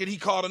thinking he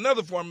called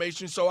another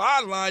formation. So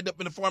I lined up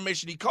in the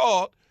formation he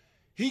called.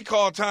 He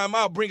called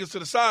timeout, bring us to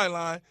the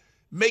sideline,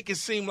 make it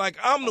seem like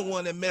I'm the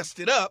one that messed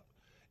it up.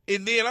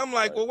 And then I'm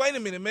like, well, wait a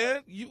minute,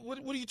 man. What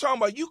are you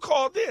talking about? You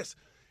called this.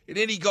 And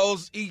then he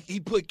goes, he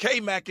put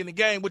K-Mac in the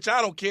game, which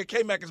I don't care.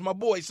 K-Mac is my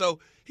boy. So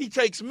he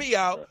takes me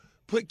out,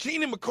 put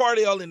Keenan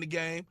McCardell in the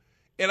game,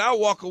 and I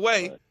walk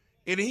away.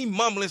 And he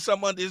mumbling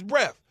something under his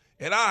breath.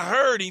 And I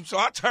heard him, so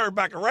I turned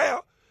back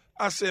around.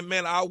 I said,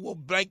 man, I will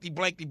blankety,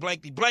 blankety,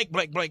 blankety, blank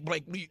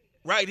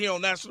right here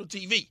on national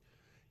TV.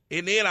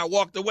 And then I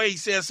walked away. He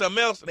said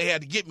something else, and they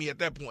had to get me at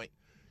that point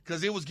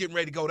because it was getting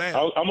ready to go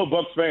down. I'm a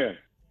Bucs fan.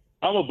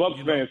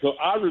 So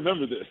I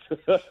remember this.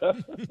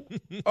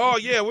 Oh,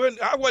 yeah,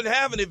 I wasn't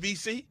having it,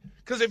 VC,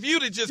 because if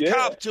you'd have just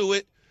copped to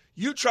it,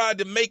 you tried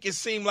to make it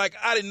seem like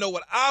I didn't know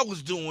what I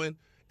was doing.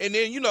 And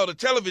then, the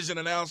television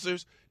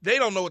announcers, they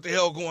don't know what the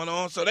hell going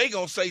on, so they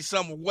going to say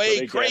something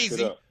way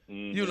crazy.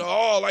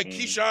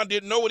 Keyshawn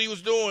didn't know what he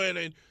was doing.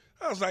 And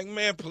I was like,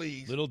 man,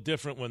 please. Little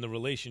different when the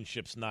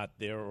relationship's not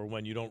there or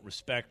when you don't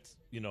respect,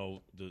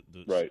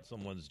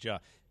 someone's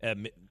job.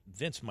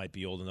 Vince might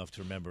be old enough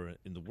to remember,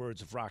 in the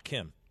words of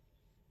Rakim,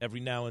 every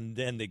now and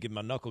then they give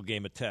my knuckle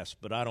game a test,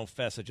 but I don't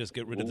fess. I just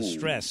get rid of the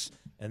stress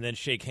and then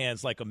shake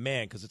hands like a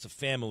man because it's a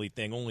family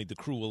thing. Only the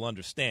crew will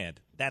understand.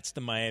 That's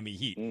the Miami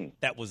Heat.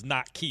 That was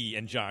not Key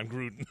and John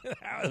Gruden.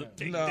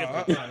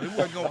 It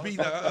wasn't going to be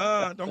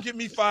that. Don't get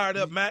me fired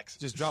up, Max.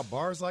 Just drop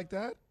bars like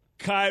that?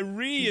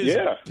 Kyrie is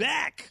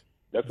back.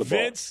 That's a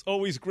Vince,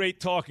 always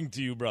great talking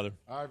to you, brother.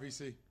 All right,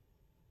 VC.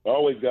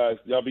 Always, guys.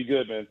 Y'all be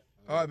good, man.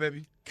 All right,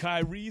 baby.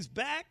 Kyrie's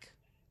back.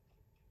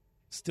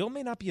 Still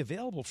may not be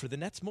available for the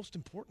Nets' most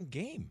important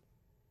game.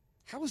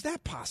 How is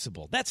that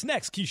possible? That's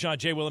next. Keyshawn,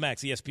 J. Will, and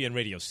Max, ESPN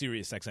Radio,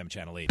 Sirius XM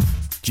Channel 8.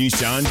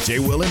 Keyshawn, J.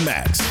 Will, and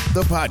Max,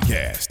 the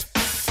podcast.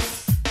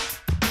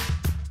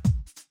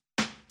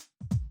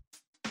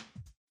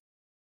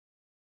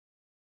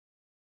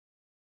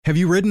 Have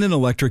you ridden an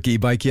electric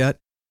e-bike yet?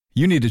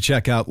 You need to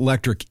check out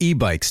Electric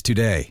E-Bikes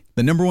today,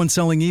 the #1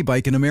 selling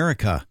e-bike in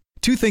America.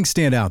 Two things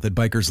stand out that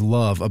bikers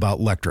love about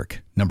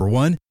Electric. Number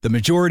one, the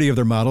majority of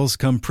their models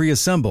come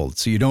pre-assembled,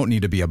 so you don't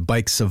need to be a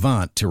bike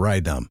savant to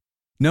ride them.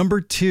 Number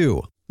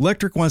two,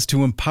 Electric wants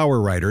to empower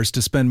riders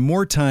to spend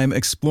more time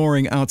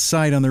exploring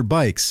outside on their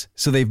bikes,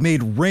 so they've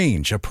made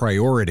range a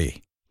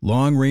priority.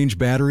 Long-range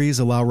batteries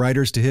allow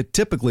riders to hit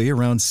typically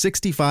around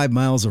 65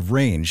 miles of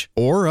range,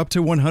 or up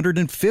to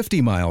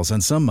 150 miles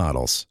on some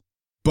models.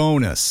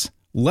 Bonus,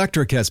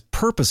 Electric has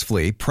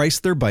purposefully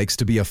priced their bikes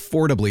to be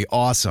affordably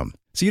awesome,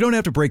 so you don't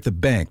have to break the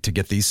bank to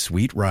get these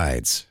sweet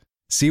rides.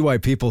 See why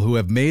people who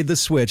have made the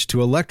switch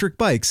to electric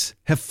bikes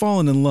have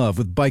fallen in love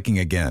with biking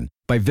again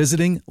by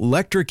visiting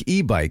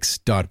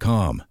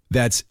lectricebikes.com.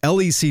 That's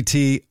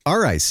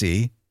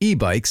LECTRIC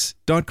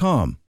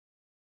ebikes.com.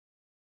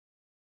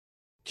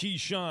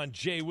 Keyshawn,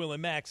 J. Will,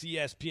 and Max,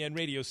 ESPN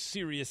Radio,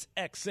 Sirius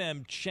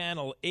XM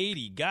Channel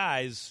 80.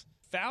 Guys,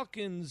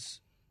 Falcons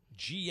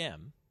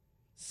GM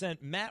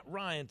sent Matt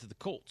Ryan to the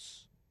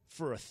Colts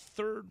for a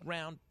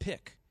third-round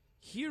pick.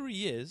 Here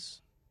he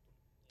is,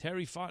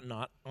 Terry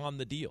Fontenot, on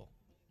the deal.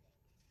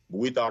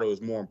 We thought it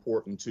was more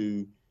important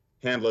to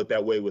handle it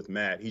that way with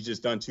Matt. He's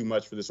just done too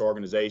much for this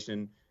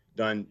organization,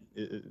 done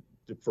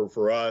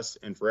for us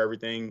and for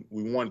everything.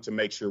 We wanted to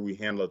make sure we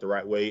handle it the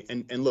right way.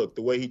 And look,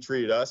 the way he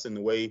treated us and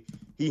the way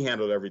he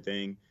handled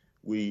everything,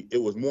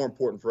 it was more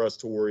important for us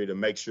to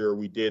make sure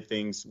we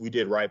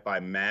did right by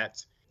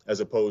Matt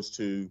as opposed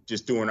to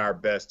just doing our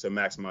best to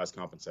maximize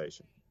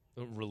compensation.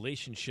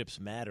 Relationships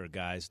matter,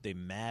 guys. They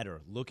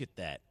matter. Look at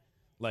that.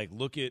 Like,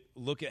 look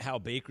at how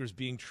Baker's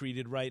being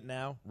treated right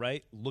now,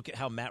 right? Look at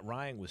how Matt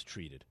Ryan was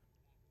treated.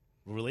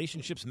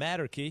 Relationships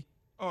matter, Key.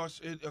 Oh,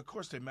 of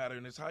course they matter,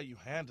 and it's how you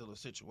handle a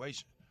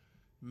situation.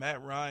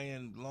 Matt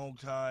Ryan, long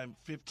time,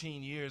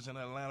 15 years in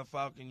an Atlanta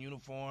Falcon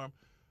uniform,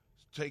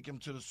 take him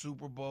to the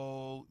Super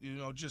Bowl,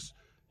 just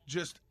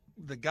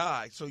the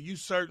guy. So you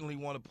certainly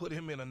want to put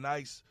him in a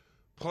nice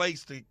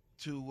place to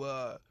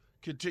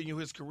continue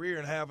his career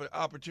and have an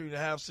opportunity to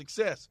have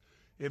success.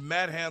 If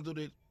Matt handled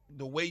it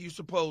the way you're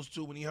supposed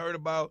to, when he heard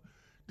about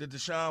the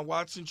Deshaun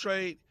Watson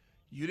trade,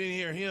 you didn't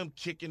hear him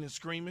kicking and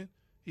screaming.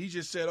 He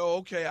just said, oh,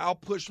 okay, I'll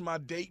push my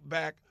date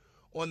back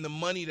on the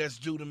money that's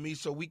due to me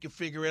so we can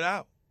figure it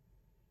out.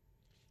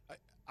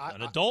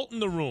 An adult in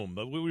the room.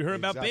 We heard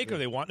about Baker.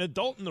 They want an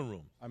adult in the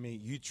room. I mean,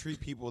 you treat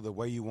people the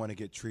way you want to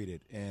get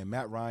treated. And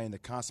Matt Ryan, the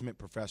consummate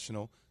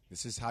professional,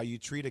 this is how you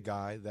treat a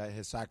guy that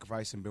has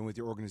sacrificed and been with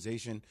your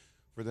organization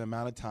for the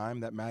amount of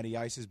time that Matty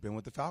Ice has been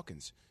with the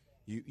Falcons.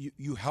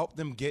 You help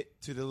them get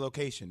to the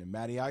location. And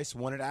Matty Ice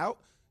wanted out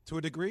to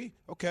a degree.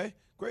 Okay,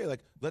 great.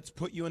 Like, let's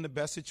put you in the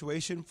best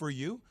situation for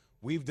you.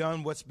 We've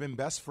done what's been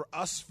best for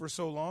us for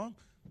so long.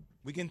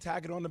 We can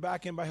tag it on the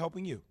back end by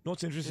helping you. You know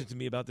what's interesting to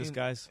me about this,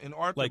 guys? And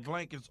Arthur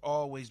Blank has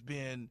always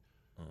been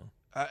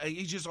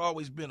he's just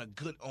always been a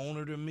good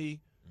owner to me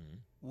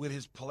with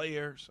his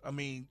players. I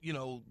mean,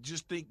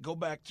 just go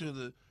back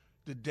to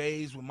the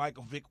days when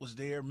Michael Vick was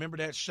there. Remember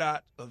that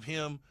shot of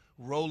him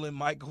rolling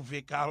Michael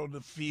Vick out on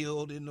the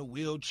field in the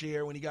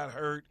wheelchair when he got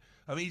hurt?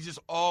 I mean, he's just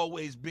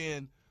always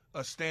been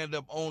a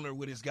stand-up owner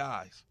with his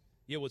guys.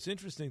 Yeah, what's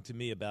interesting to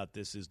me about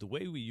this is the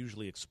way we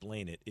usually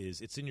explain it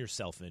is it's in your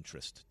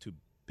self-interest to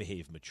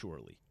behave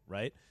maturely,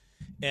 right?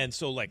 And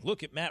so,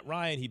 look at Matt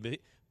Ryan.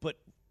 But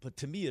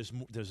to me,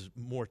 there's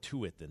more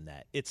to it than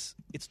that. It's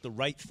the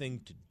right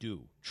thing to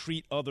do.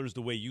 Treat others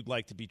the way you'd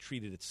like to be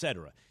treated,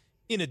 etc.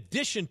 In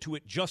addition to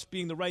it just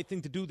being the right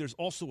thing to do, there's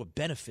also a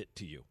benefit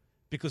to you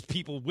because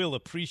people will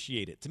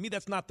appreciate it. To me,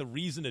 that's not the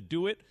reason to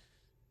do it,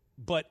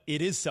 but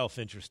it is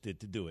self-interested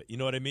to do it. You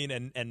know what I mean?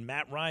 And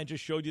Matt Ryan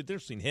just showed you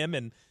this. Seen him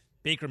and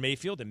Baker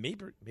Mayfield and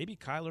maybe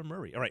Kyler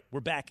Murray. All right, we're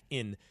back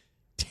in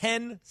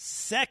 10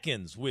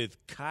 seconds with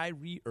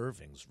Kyrie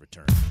Irving's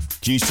return.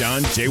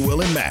 Keyshawn, J.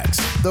 Will, and Max,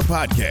 the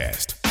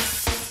podcast.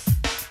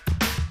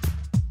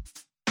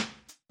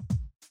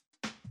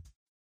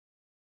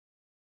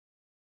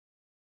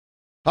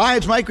 Hi,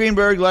 it's Mike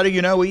Greenberg letting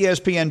you know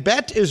ESPN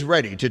Bet is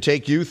ready to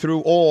take you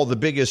through all the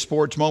biggest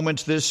sports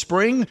moments this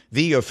spring.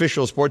 The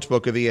official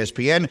sportsbook of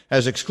ESPN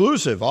has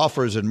exclusive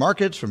offers and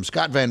markets from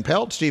Scott Van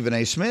Pelt, Stephen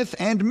A. Smith,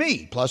 and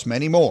me, plus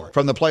many more.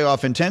 From the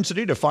playoff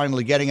intensity to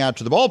finally getting out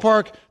to the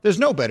ballpark, there's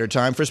no better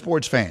time for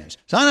sports fans.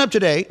 Sign up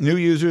today. New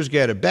users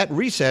get a bet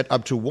reset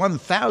up to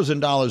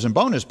 $1,000 in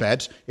bonus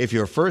bets if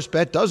your first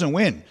bet doesn't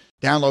win.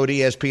 Download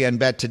ESPN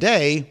Bet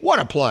today. What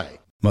a play.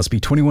 Must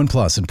be 21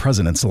 plus and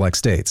present in select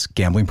states.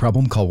 Gambling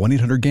problem? Call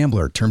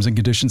 1-800-GAMBLER. Terms and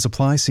conditions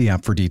apply. See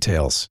app for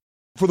details.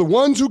 For the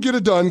ones who get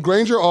it done,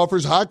 Grainger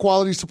offers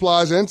high-quality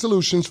supplies and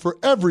solutions for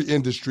every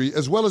industry,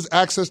 as well as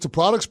access to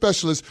product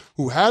specialists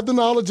who have the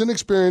knowledge and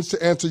experience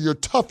to answer your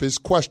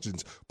toughest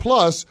questions.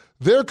 Plus,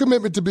 their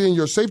commitment to being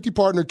your safety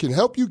partner can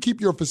help you keep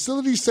your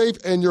facility safe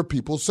and your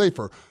people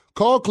safer.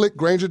 Call, click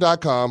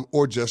Grainger.com,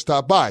 or just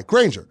stop by.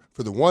 Grainger,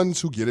 for the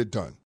ones who get it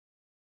done.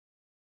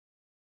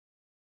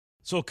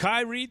 So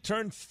Kyrie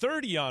turned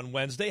 30 on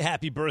Wednesday.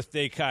 Happy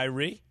birthday,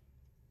 Kyrie.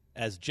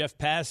 As Jeff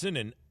Passan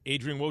and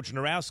Adrian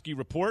Wojnarowski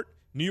report,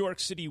 New York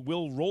City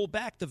will roll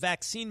back the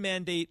vaccine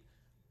mandate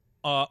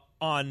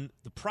on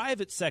the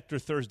private sector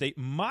Thursday.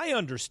 My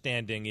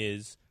understanding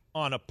is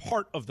on a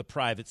part of the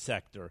private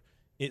sector,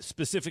 it's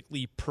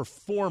specifically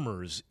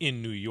performers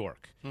in New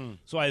York.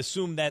 So I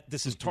assume that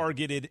this is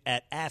targeted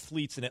at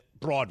athletes and at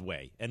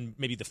Broadway and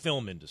maybe the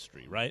film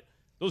industry, right?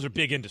 Those are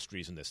big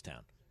industries in this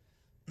town.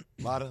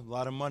 A lot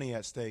of money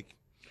at stake.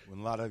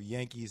 When a lot of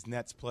Yankees,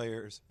 Nets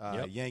players,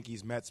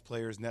 Yankees, Mets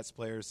players, Nets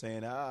players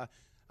saying, I'm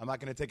not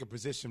going to take a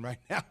position right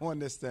now on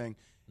this thing.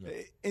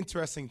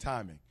 Interesting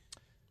timing.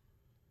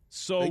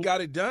 So they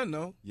got it done,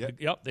 though.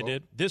 Yep, they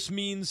did. This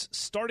means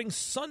starting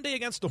Sunday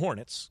against the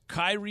Hornets,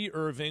 Kyrie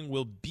Irving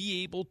will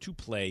be able to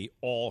play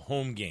all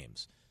home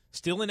games.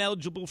 Still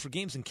ineligible for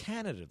games in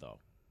Canada, though.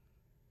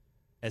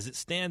 As it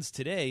stands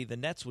today, the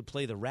Nets would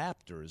play the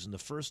Raptors in the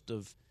first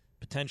of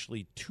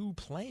potentially 2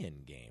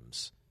 play-in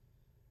games.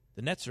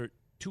 The Nets are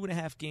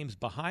 2.5 games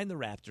behind the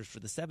Raptors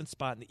for the 7th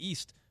spot in the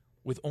East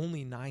with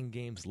only 9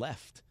 games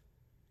left.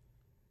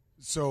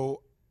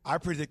 So I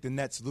predict the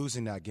Nets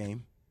losing that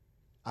game.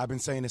 I've been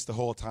saying this the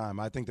whole time.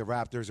 I think the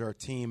Raptors are a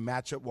team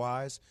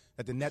matchup-wise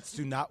that the Nets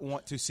do not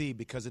want to see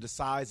because of the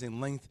size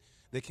and length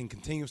they can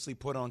continuously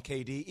put on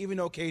KD, even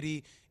though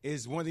KD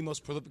is one of the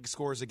most prolific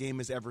scorers the game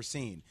has ever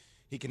seen.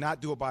 He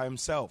cannot do it by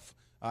himself,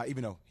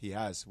 even though he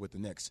has with the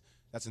Knicks.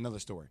 That's another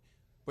story.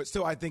 But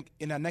still, I think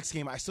in that next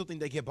game, I still think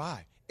they get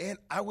by. And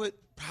I would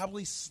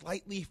probably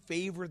slightly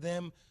favor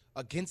them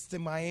against the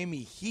Miami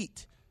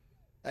Heat.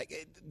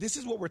 This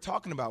is what we're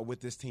talking about with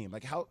this team,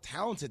 how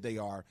talented they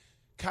are.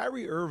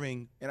 Kyrie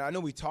Irving, and I know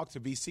we talked to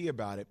BC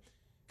about it,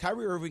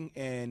 Kyrie Irving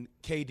and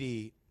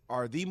KD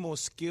are the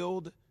most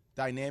skilled,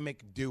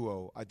 dynamic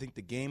duo I think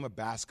the game of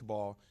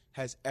basketball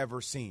has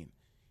ever seen.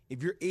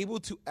 If you're able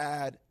to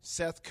add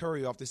Seth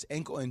Curry off this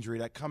ankle injury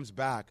that comes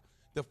back,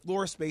 the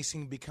floor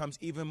spacing becomes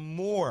even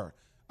more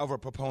of a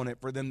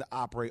proponent for them to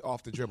operate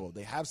off the dribble.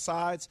 They have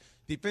sides.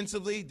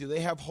 Defensively, do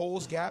they have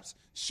holes, gaps?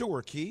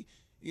 Sure, Key.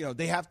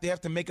 They have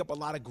to make up a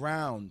lot of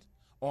ground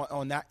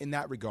on that in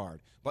that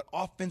regard. But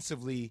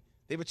offensively,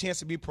 they have a chance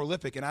to be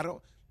prolific. And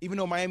even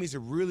though Miami's a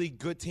really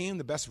good team,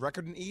 the best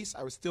record in the East,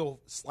 I would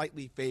still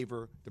slightly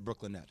favor the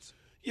Brooklyn Nets.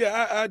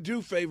 Yeah, I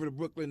do favor the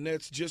Brooklyn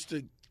Nets just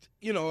to,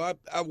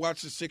 I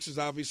watched the Sixers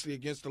obviously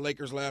against the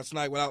Lakers last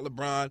night without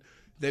LeBron.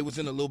 They was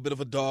in a little bit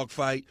of a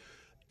dogfight.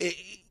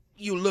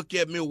 you look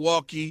at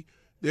Milwaukee,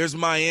 there's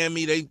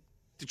Miami. They're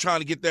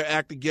trying to get their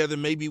act together.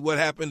 Maybe what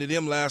happened to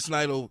them last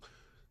night will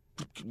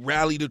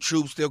rally the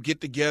troops. They'll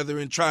get together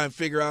and try and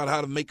figure out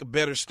how to make a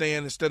better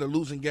stand instead of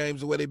losing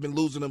games the way they've been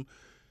losing them.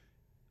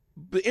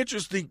 The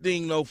interesting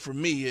thing, though, for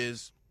me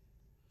is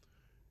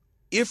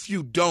if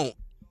you don't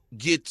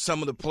get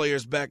some of the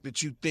players back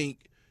that you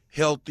think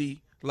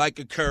healthy, like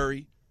a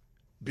Curry,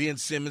 Ben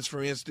Simmons,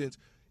 for instance,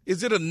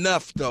 is it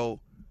enough, though,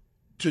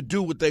 to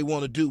do what they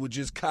want to do with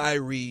just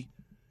Kyrie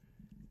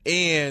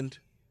and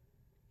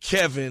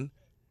Kevin?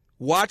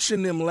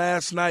 Watching them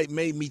last night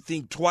made me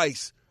think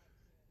twice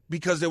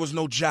because there was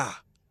no Ja.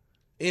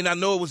 And I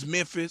know it was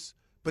Memphis,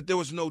 but there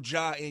was no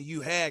Ja, and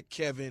you had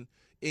Kevin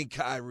and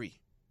Kyrie.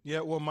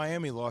 Yeah, well,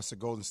 Miami lost to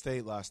Golden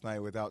State last night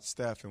without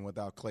Steph and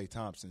without Klay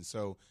Thompson.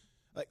 So,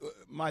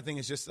 my thing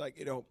is just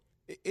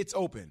it's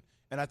open.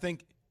 And I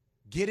think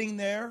getting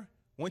there,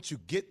 once you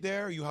get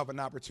there, you have an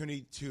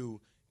opportunity to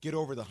get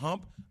over the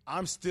hump.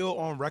 I'm still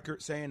on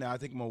record saying that I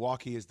think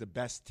Milwaukee is the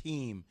best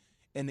team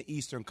in the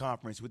Eastern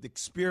Conference with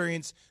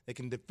experience. They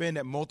can defend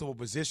at multiple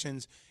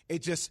positions.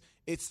 It's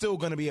still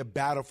going to be a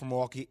battle for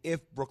Milwaukee if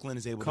Brooklyn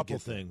is able to get there.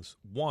 Couple things.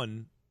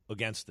 One,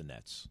 against the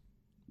Nets.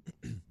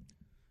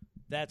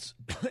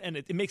 And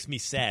it makes me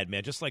sad,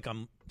 man. Just like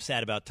I'm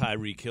sad about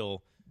Tyreek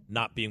Hill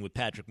not being with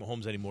Patrick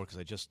Mahomes anymore because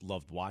I just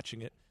loved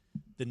watching it.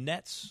 The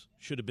Nets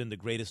should have been the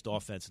greatest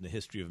offense in the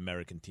history of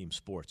American team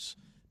sports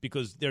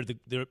because they're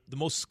the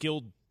most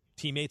skilled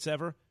teammates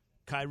ever,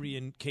 Kyrie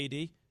and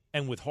KD.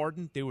 And with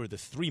Harden, they were the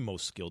 3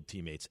 most skilled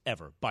teammates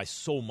ever by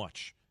so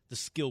much. The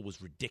skill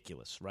was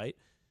ridiculous, right?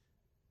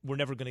 We're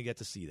never going to get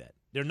to see that.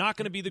 They're not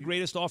going to be the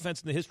greatest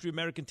offense in the history of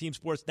American team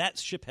sports. That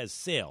ship has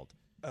sailed.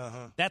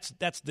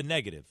 That's the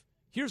negative.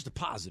 Here's the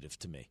positive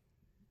to me.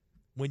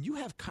 When you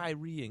have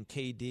Kyrie and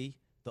KD,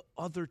 the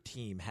other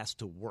team has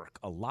to work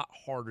a lot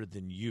harder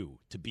than you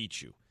to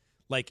beat you.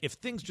 Like, if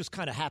things just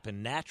kind of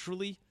happen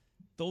naturally,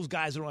 those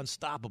guys are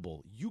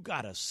unstoppable. You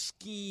got to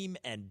scheme,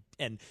 and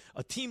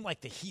a team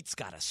like the Heat's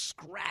got to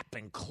scrap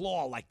and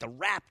claw, like the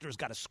Raptors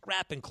got to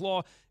scrap and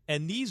claw.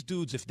 And these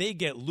dudes, if they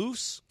get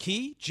loose,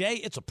 Jay,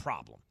 it's a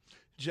problem.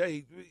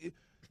 Jay,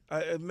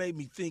 it made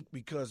me think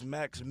because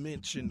Max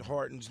mentioned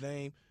Harden's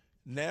name.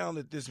 Now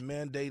that this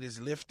mandate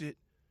is lifted,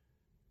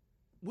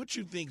 what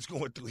you think's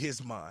going through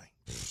his mind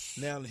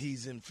now that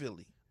he's in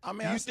Philly? I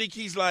mean, you think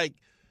he's like,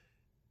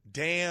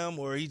 damn,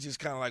 or he just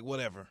kind of like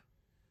whatever?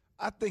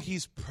 I think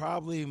he's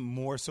probably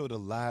more so the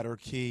latter,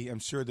 Key. I'm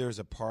sure there's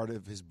a part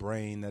of his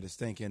brain that is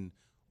thinking,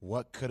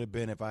 what could have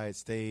been if I had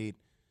stayed?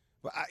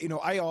 But,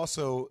 I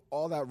also,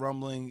 all that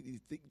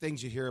rumbling,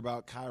 things you hear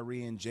about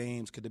Kyrie and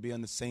James, could they be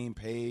on the same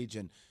page,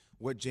 and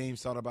what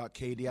James thought about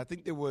KD. I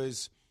think there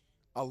was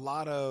a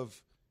lot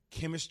of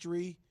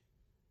chemistry,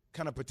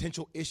 kind of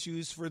potential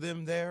issues for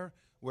them there,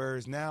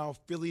 whereas now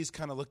Philly's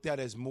kind of looked at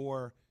as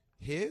more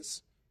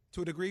his,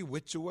 to a degree,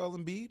 with Joel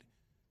Embiid.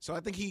 So I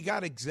think he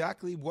got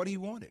exactly what he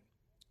wanted.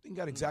 I think he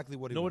got exactly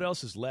what he wanted. Know what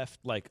else is left?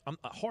 Like,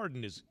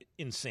 Harden is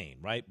insane,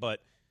 right?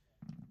 But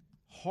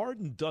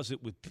Harden does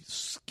it with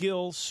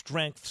skill,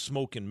 strength,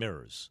 smoke, and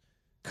mirrors.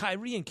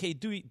 Kyrie and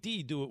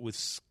KD do it with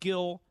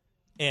skill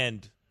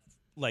and,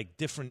 like,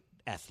 different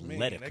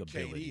athletic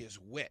ability. KD is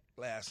wet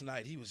last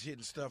night. He was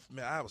hitting stuff.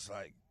 Man, I was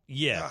like,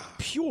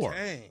 pure.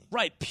 Dang.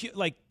 Right.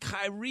 Like,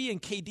 Kyrie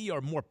and KD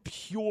are more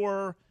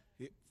pure,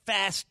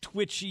 fast,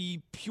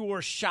 twitchy,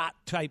 pure shot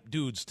type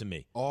dudes to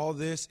me. All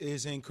this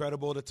is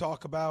incredible to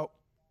talk about.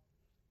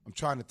 I'm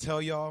trying to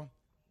tell y'all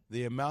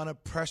the amount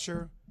of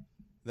pressure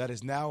that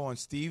is now on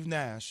Steve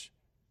Nash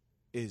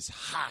is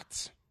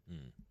hot.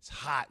 It's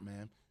hot,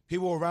 man.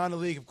 People around the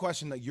league have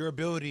questioned your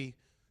ability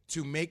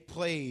to make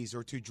plays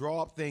or to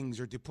draw up things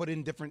or to put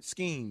in different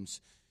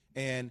schemes.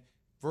 And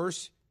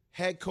first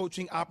head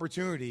coaching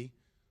opportunity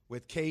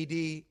with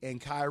KD and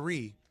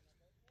Kyrie,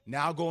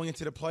 now going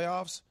into the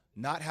playoffs,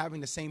 not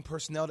having the same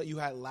personnel that you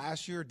had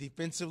last year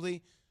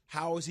defensively.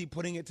 How is he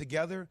putting it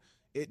together?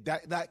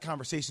 That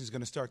conversation is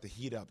going to start to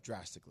heat up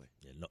drastically.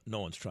 Yeah,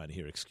 no one's trying to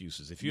hear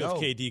excuses. If you have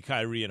KD,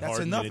 Kyrie, and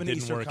Harden, and it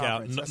didn't work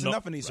out. That's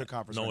enough in Eastern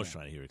Conference. No one's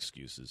trying to hear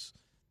excuses.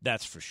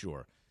 That's for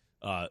sure.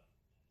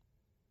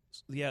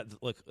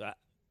 Look,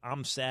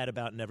 I'm sad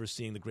about never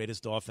seeing the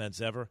greatest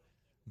offense ever,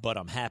 but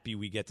I'm happy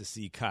we get to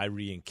see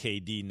Kyrie and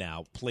KD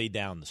now play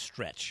down the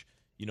stretch.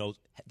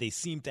 They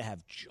seem to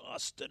have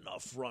just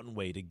enough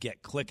runway to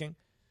get clicking,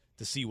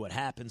 to see what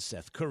happens.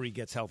 Seth Curry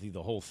gets healthy,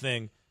 the whole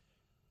thing.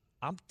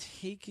 I'm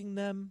taking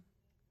them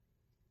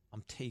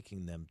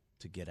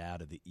to get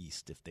out of the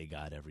East if they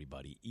got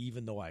everybody.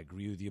 Even though I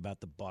agree with you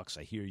about the Bucks,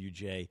 I hear you,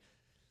 Jay.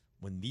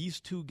 When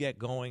these two get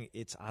going,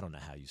 I don't know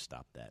how you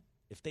stop that.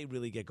 If they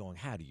really get going,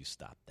 how do you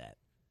stop that?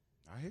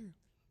 I hear you.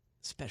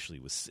 Especially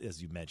with,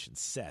 as you mentioned,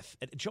 Seth.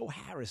 And Joe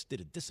Harris did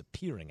a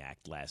disappearing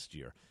act last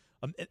year.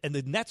 And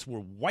the Nets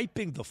were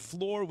wiping the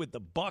floor with the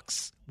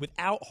Bucks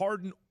without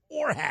Harden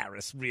or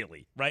Harris,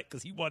 really, right?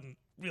 Because he wasn't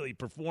really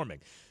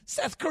performing.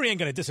 Seth Curry ain't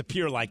going to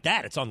disappear like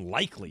that. It's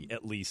unlikely,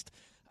 at least.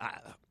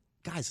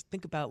 Guys,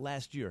 think about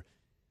last year.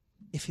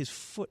 If his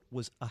foot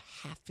was a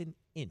half an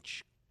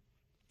inch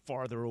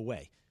farther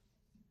away,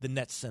 the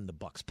Nets send the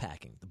Bucks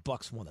packing. The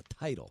Bucks won a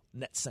title.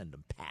 Nets send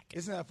them packing.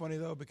 Isn't that funny,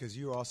 though? Because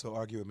you also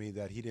argue with me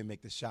that he didn't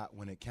make the shot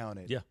when it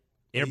counted. Yeah.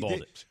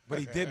 Airballed it. But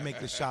he did make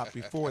the shot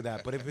before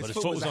that. But if his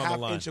foot was a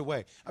half-inch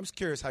away, I'm just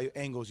curious how your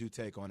angles you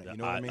take on it. You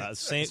know what I mean?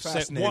 It's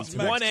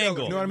fascinating. One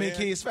angle. You know what I mean,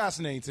 Key? It's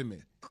fascinating to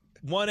me.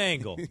 One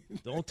angle.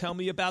 Don't tell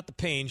me about the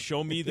pain.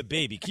 Show me the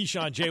baby.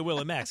 Keyshawn, J. Will,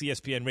 and Max,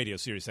 ESPN Radio,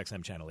 Sirius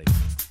XM Channel 8.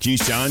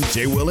 Keyshawn,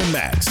 J. Will, and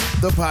Max,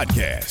 the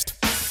podcast.